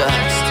the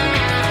dust.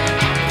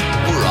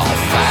 We're all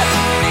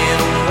fighting in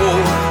a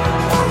war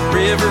on a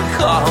river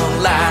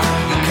called life.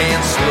 You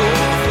can't slow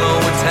the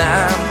flow of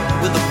time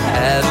with a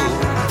paddle,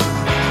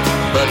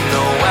 but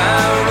no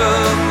hour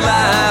of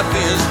life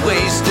is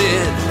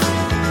wasted.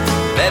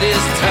 That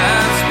is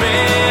time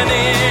spent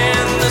in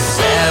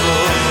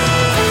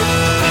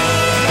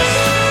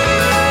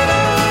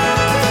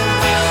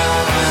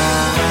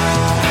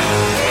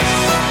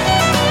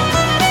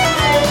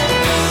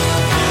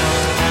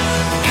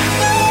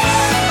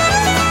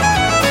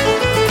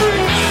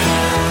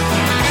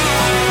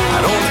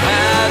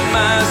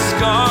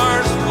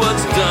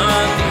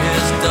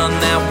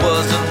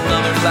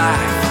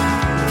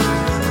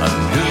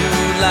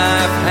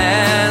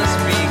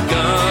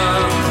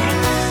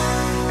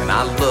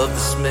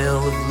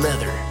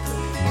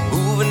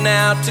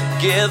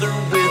together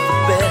with the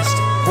best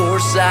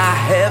horse I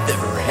have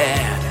ever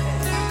had.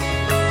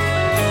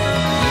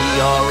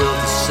 We are of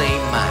the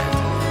same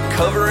mind,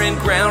 covering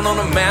ground on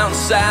a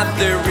mountainside.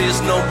 There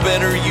is no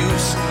better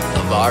use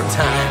of our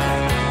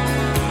time.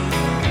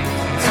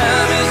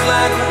 Time is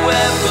like a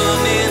weapon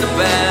in a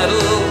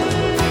battle.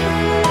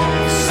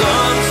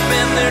 Some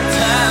spend their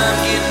time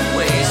getting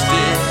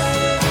wasted.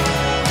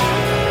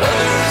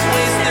 Others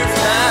waste their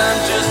time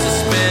just to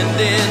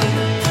spending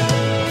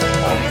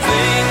on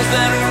things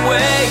that are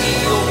way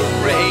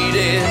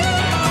overrated.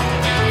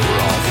 We're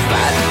all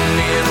fighting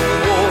in a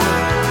war,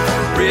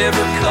 a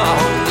river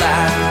called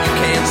life. You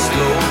can't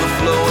slow the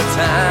flow of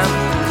time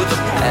with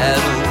a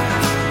paddle.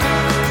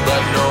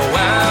 But no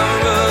hour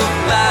of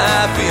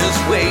life is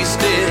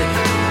wasted.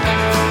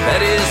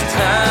 That is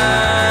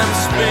time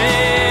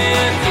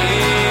spent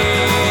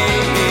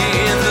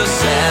in the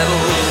saddle.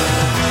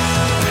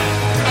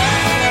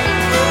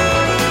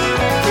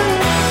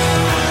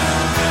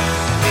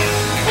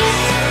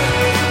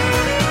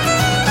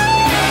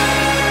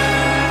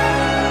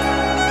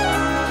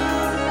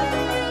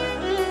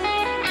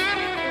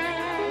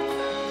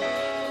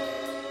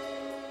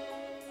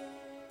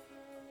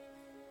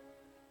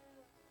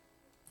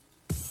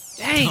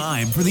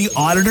 Time for the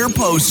Auditor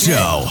Post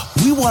Show.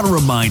 We want to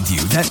remind you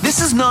that this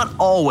is not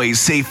always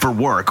safe for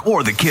work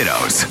or the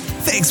kiddos.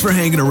 Thanks for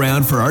hanging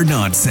around for our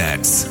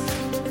nonsense.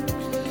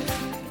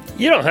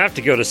 You don't have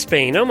to go to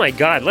Spain. Oh my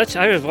God!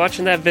 I was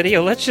watching that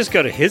video. Let's just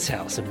go to his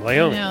house in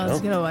Wyoming. Yeah, let's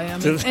go to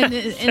Wyoming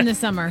in the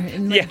summer,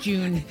 in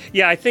June.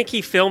 Yeah, I think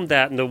he filmed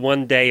that in the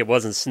one day it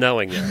wasn't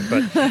snowing there,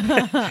 but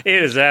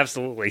it is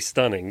absolutely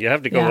stunning. You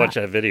have to go watch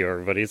that video,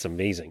 everybody. It's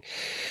amazing.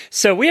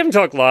 So we haven't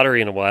talked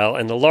lottery in a while,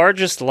 and the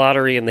largest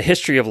lottery in the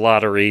history of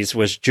lotteries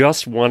was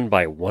just won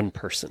by one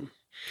person.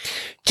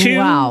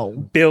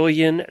 $2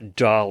 billion.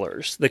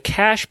 The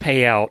cash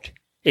payout,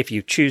 if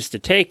you choose to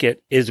take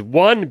it, is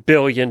 $1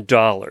 billion.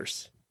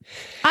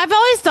 I've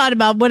always thought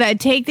about, would I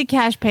take the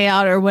cash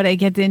payout or would I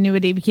get the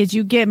annuity, because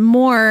you get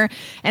more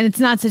and it's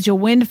not such a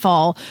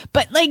windfall.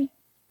 But like, I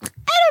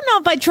don't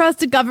know if I trust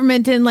the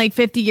government in like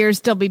 50 years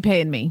still be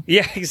paying me.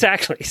 Yeah,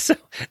 exactly. So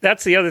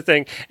that's the other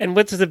thing. And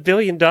what's $1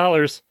 billion?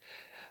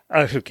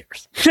 Who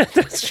cares?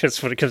 That's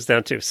just what it comes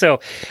down to.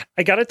 So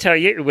I got to tell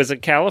you, it was a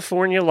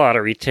California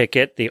lottery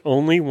ticket, the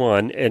only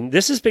one. And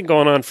this has been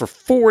going on for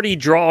 40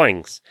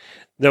 drawings.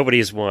 Nobody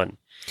has won.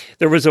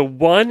 There was a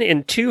 1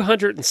 in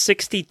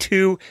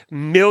 262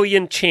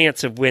 million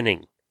chance of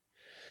winning.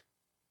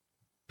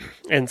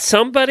 And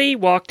somebody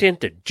walked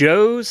into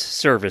Joe's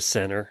Service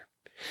Center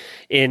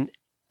in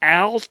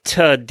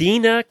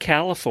Altadena,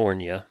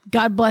 California.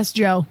 God bless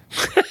Joe.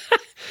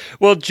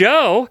 Well,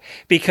 Joe,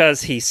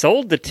 because he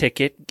sold the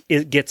ticket,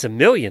 it gets $1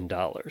 million.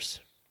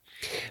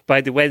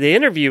 By the way, they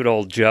interviewed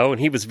old Joe,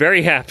 and he was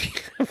very happy.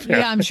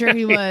 Yeah, I'm sure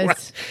he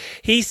was.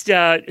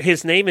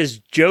 His name is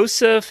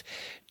Joseph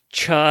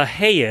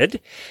Chahayed.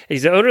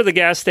 He's the owner of the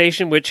gas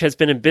station, which has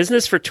been in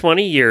business for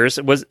 20 years.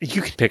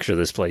 You can picture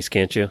this place,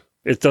 can't you?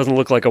 It doesn't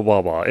look like a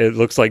Wawa. It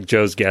looks like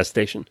Joe's gas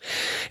station.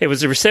 It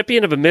was the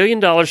recipient of $1 million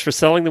for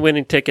selling the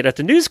winning ticket at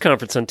the news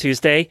conference on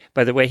Tuesday.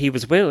 By the way, he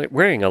was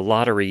wearing a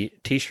lottery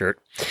T-shirt.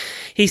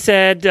 He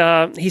said,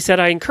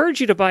 I encourage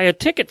you to buy a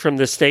ticket from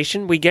this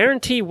station. We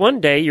guarantee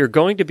one day you're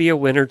going to be a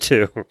winner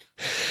too.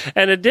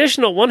 An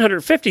additional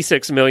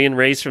 $156 million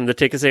raised from the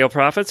ticket sale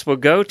profits will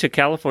go to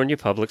California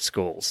public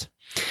schools.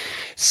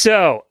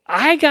 So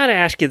I got to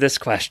ask you this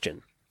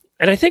question.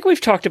 And I think we've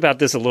talked about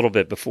this a little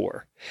bit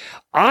before.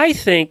 I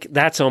think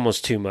that's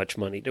almost too much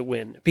money to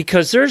win,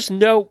 because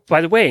by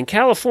the way, in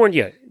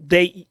California,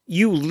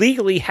 you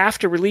legally have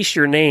to release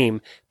your name,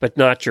 but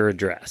not your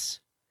address.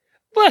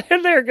 But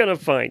they're going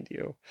to find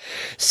you.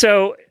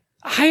 So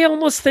I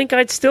almost think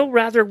I'd still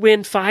rather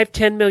win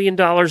 $5-10 million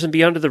and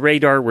be under the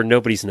radar where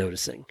nobody's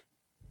noticing.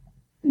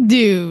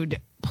 Dude,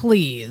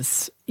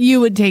 please.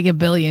 You would take $1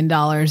 billion.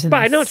 But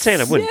I'm not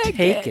saying I wouldn't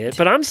take it,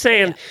 but I'm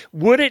saying,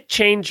 would it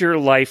change your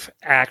life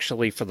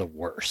actually for the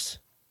worse?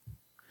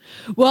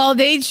 Well,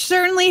 they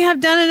certainly have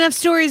done enough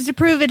stories to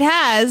prove it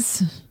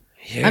has.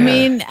 Yeah. I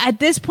mean, at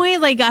this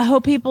point, like, I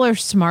hope people are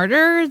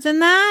smarter than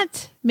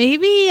that.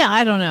 Maybe.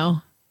 I don't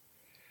know.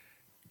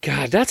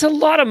 God, that's a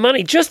lot of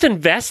money. Just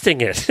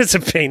investing it is a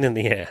pain in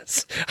the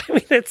ass. I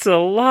mean, it's a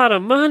lot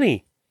of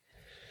money.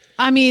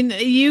 I mean,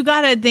 you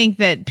got to think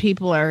that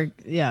people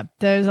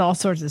there's all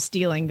sorts of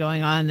stealing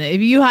going on. If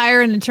you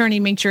hire an attorney,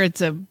 make sure it's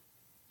a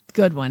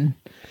good one.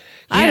 Yeah.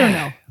 I don't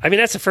know. I mean,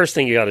 that's the first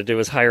thing you got to do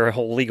is hire a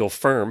whole legal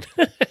firm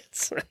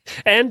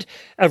and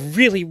a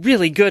really,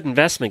 really good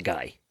investment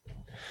guy.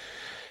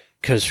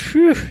 Because,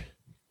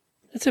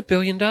 it's $1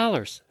 billion.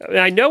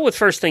 I know what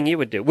first thing you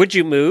would do. Would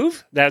you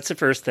move? That's the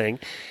first thing.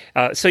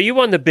 So you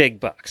won the big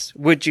bucks.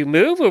 Would you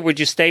move, or would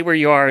you stay where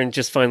you are and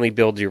just finally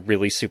build your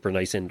really super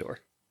nice indoor?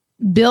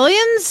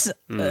 Billions?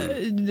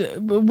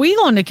 We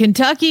going to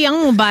Kentucky. I'm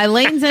going to buy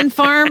Lane's End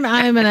Farm.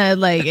 I'm going to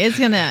it's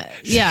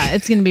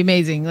going to be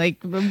amazing.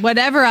 Like,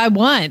 whatever I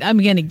want, I'm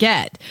going to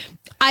get.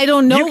 I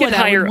don't know what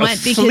I would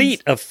want. You could hire a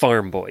fleet of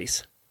farm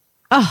boys.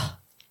 Oh,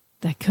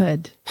 I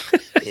could.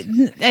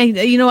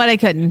 You know what? I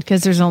couldn't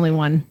because there's only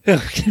one.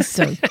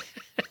 So,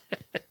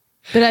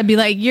 but I'd be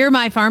like, you're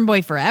my farm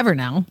boy forever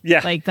now.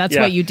 Yeah. Like, that's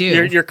what you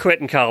do. You're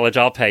quitting college.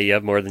 I'll pay you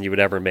more than you would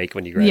ever make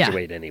when you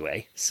graduate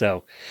anyway.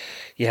 So,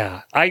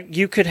 yeah.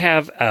 You could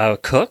have a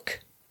cook,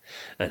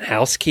 a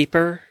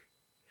housekeeper,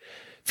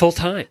 full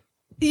time.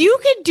 You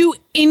could do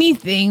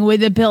anything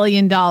with $1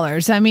 billion.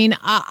 I mean,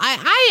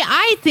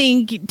 I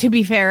think, to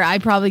be fair, I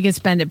probably could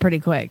spend it pretty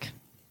quick.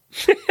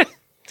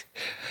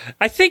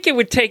 I think it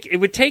would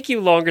take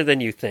you longer than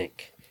you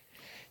think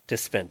to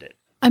spend it.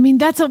 I mean,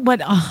 that's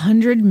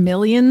 100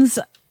 millions,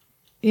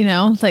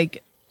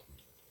 like,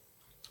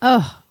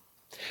 oh.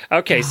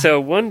 Okay,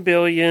 so 1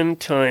 billion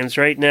times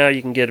right now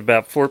you can get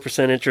about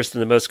 4% interest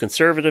in the most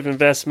conservative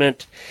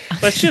investment.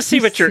 Let's just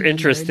see what your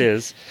interest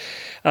is.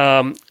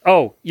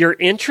 Your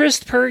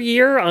interest per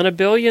year on $1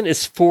 billion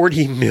is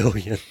 40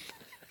 million.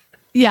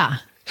 Yeah.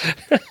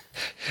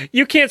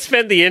 You can't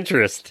spend the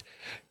interest.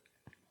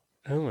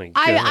 Oh my God.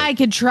 I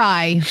could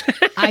try.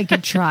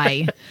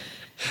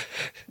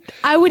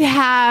 I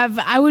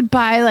would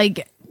buy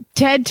like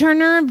Ted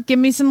Turner, give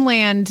me some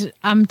land.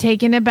 I'm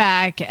taking it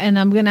back and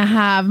I'm going to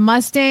have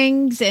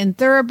Mustangs and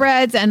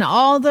thoroughbreds and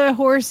all the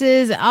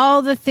horses,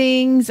 all the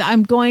things.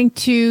 You're going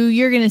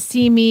to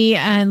see me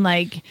and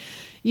like,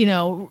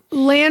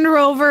 Land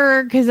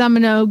Rover, because I'm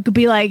going to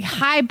be like,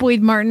 hi,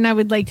 Boyd Martin, I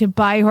would like to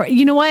buy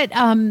you know what?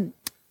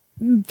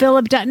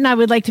 Philip Dutton, I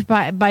would like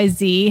to buy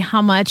Z.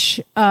 How much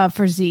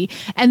for Z?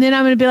 And then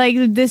I'm going to be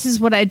like, this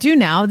is what I do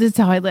now. This is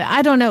how I live.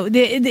 I don't know.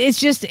 It's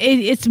just,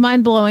 it's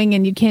mind blowing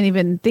and you can't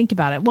even think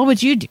about it. What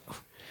would you do?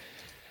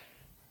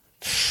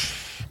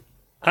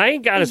 I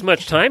ain't got as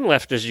much time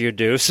left as you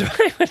do, so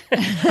I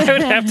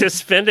would have to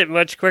spend it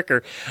much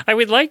quicker. I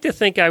would like to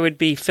think I would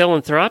be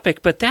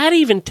philanthropic, but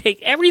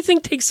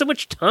everything takes so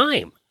much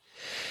time.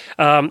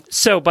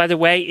 So, by the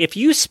way, if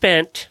you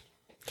spent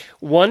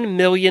 $1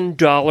 million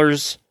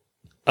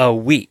a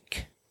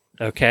week,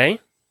 okay,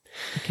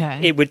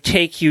 it would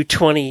take you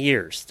 20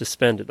 years to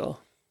spend it all,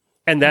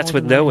 and that's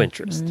with no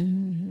interest.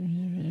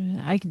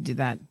 I could do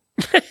that.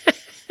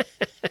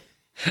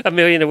 $1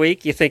 million a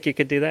week? You think you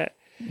could do that?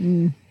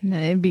 No,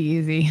 it'd be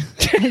easy.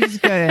 I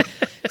just go to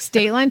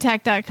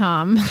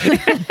statelinetech.com.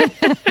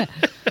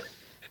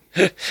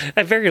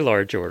 A very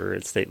large order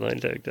at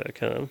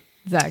statelinetech.com.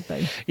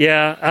 Exactly.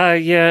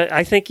 Yeah.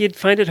 I think you'd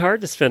find it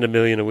hard to spend $1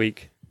 million a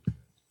week.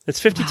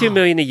 It's $52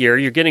 million a year.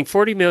 You're getting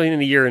 $40 million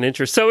a year in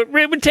interest. So it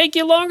would take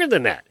you longer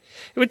than that.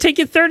 It would take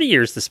you 30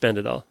 years to spend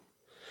it all.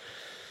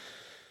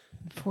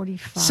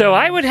 45. So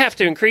I would have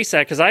to increase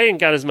that because I ain't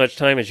got as much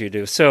time as you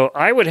do. So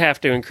I would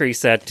have to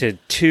increase that to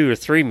 $2 or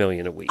 $3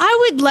 million a week.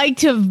 I would like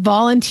to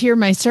volunteer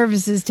my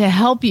services to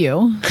help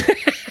you.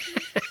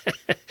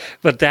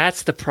 But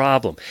that's the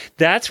problem.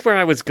 That's where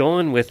I was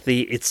going with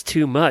it's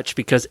too much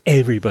because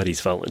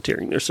everybody's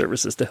volunteering their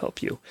services to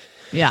help you.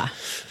 Yeah.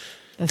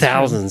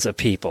 Thousands of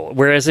people.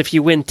 Whereas if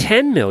you win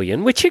 10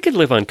 million, which you could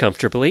live on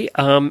comfortably,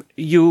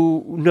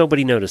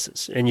 nobody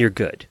notices and you're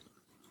good.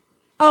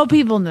 Oh,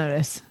 people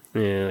notice.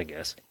 Yeah, I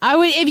guess. I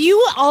would, if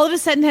you all of a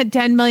sudden had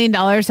 $10 million,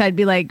 I'd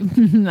be like,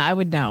 I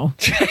would know.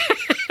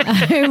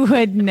 I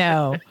would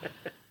know.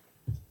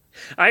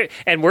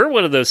 And we're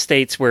one of those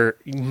states where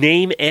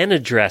name and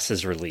address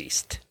is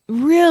released.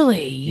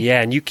 Really?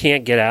 Yeah, and you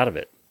can't get out of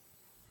it.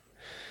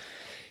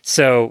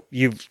 So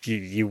you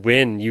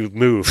win, you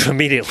move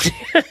immediately.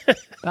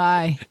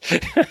 Bye.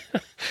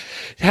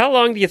 How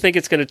long do you think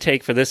it's going to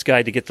take for this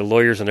guy to get the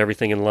lawyers and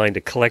everything in line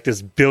to collect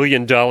his $1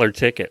 billion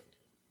ticket?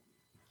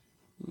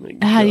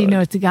 How do you know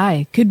it's a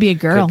guy? Could be a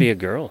girl. Could be a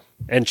girl.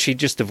 And she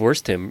just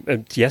divorced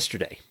him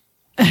yesterday.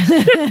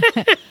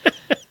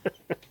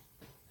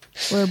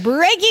 We're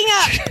breaking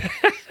up.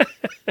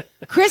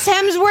 Chris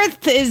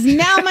Hemsworth is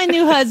now my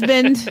new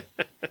husband.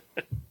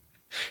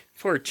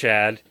 Poor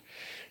Chad.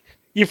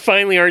 You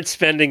finally aren't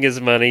spending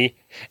his money.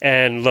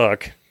 And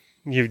look,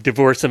 you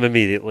divorce him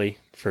immediately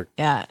for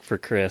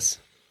Chris.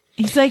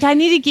 He's like, I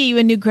need to get you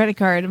a new credit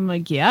card. I'm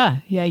like, yeah,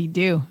 you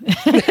do.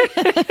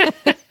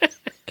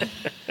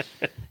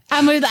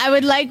 I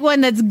would like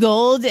one that's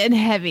gold and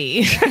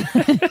heavy.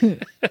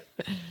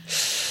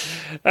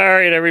 All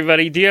right,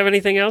 everybody. Do you have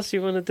anything else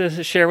you wanted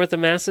to share with the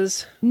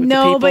masses?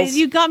 No, but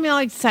you got me all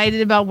excited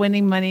about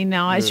winning money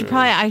now. I should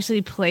probably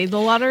actually play the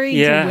lottery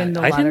to win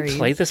the lottery. I didn't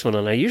play this one,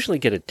 and I usually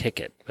get a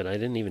ticket, but I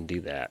didn't even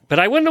do that. But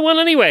I wouldn't have won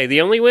anyway.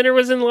 The only winner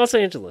was in Los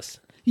Angeles.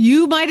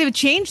 You might have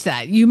changed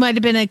that. You might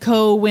have been a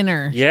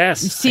co-winner. Yes.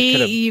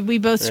 See, we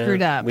both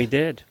screwed up. We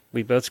did.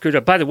 We both screwed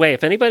up. By the way,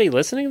 if anybody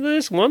listening to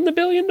this won the $1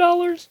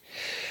 billion,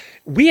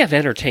 we have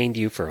entertained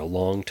you for a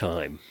long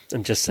time.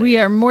 I'm just saying. We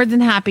are more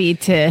than happy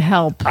to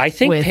help. I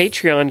think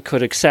Patreon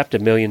could accept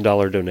 $1 million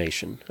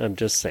donation. I'm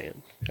just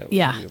saying.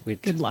 Yeah.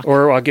 Good luck.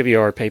 Or I'll give you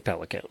our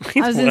PayPal account.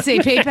 I was going to say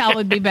PayPal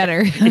would be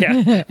better.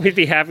 Yeah. We'd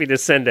be happy to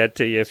send that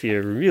to you if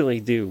you really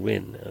do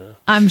win.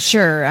 I'm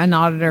sure an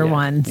auditor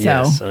won. So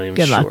yes,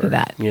 good luck with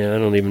that. Yeah. I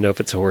don't even know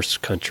if it's a horse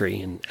country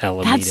in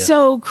Alameda. That's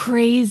so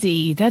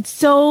crazy. That's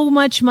so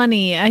much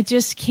money. I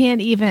just can't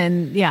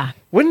even. Yeah.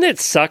 Wouldn't it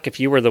suck if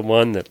you were the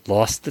one that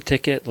lost the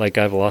ticket, like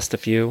I've lost a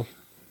few?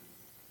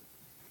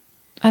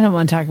 I don't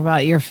want to talk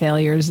about your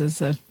failures as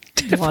a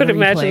But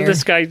imagine player.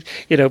 this guy,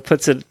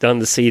 puts it on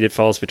the seat, it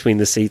falls between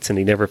the seats, and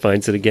he never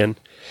finds it again.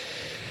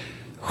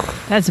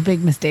 That's a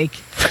big mistake.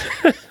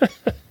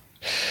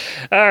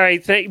 All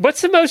right.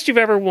 What's the most you've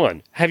ever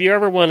won? Have you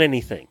ever won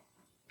anything?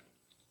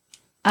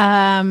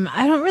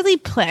 I don't really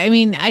play. I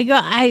mean,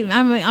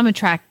 I'm a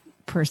track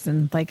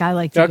person. Like I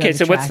like to Okay, go to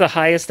so what's track. the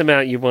highest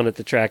amount you won at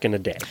the track in a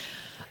day?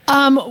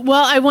 Well,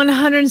 I won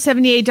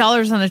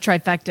 $178 on a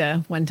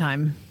trifecta one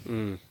time.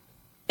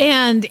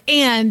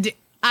 And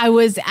I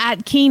was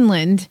at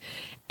Keeneland,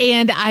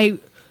 and I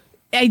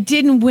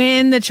didn't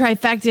win the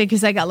trifecta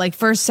because I got like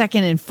first,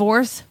 second, and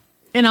fourth.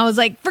 And I was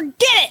like, forget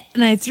it.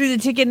 And I threw the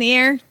ticket in the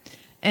air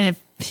and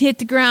it hit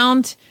the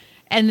ground.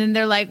 And then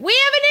they're like, we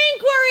have an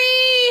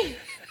inquiry.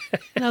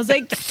 And I was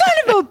like, son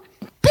of a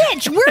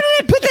bitch, where did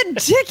I put the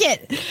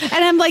ticket?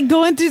 And I'm like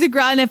going through the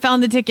ground and I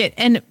found the ticket.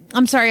 And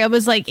I'm sorry, I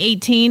was like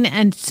 18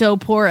 and so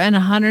poor. And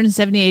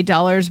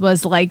 $178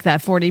 was like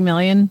that 40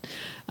 million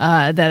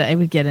that I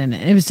would get in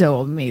it. It was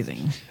so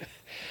amazing.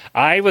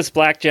 I was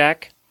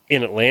blackjack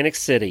in Atlantic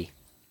City,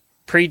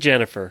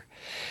 pre-Jennifer.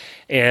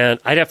 And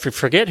I'd have to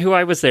forget who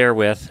I was there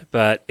with,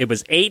 but it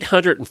was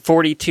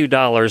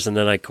 $842, and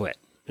then I quit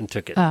and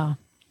took it. Oh,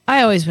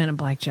 I always win a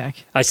blackjack.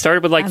 I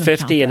started with like I don't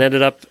 50 count and that.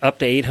 ended up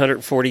to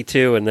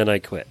 842, and then I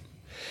quit.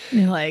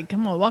 You're like,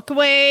 come on, walk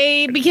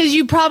away, because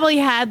you probably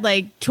had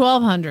like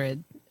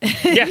 1,200.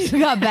 Yes. You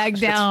got back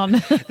down.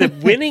 The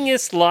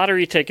winningest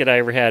lottery ticket I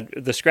ever had,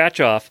 the scratch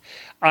off,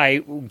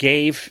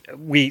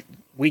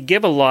 we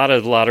give a lot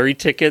of lottery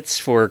tickets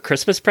for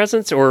Christmas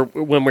presents, or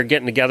when we're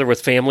getting together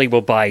with family,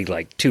 we'll buy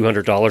like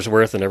 $200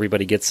 worth and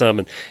everybody gets some,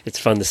 and it's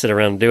fun to sit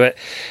around and do it.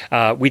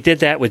 We did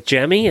that with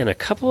Jemmy and a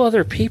couple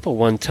other people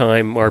one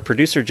time, our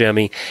producer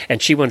Jemmy, and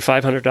she won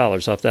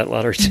 $500 off that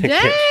lottery ticket.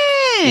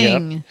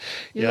 Dang. Yep.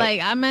 You're Yep.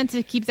 like, I meant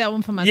to keep that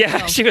one for myself.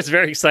 Yeah, she was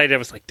very excited. I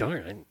was like,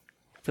 darn,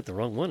 I put the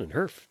wrong one in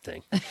her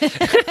thing.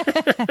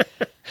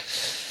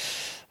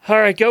 All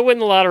right, go win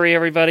the lottery,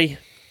 everybody.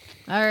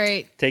 All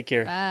right. Take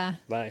care. Bye.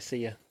 Bye.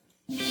 See ya.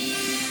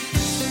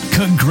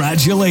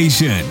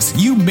 Congratulations!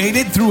 You made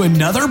it through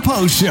another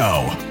post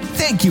show.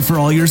 Thank you for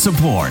all your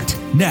support.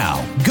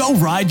 Now, go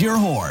ride your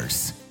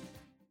horse.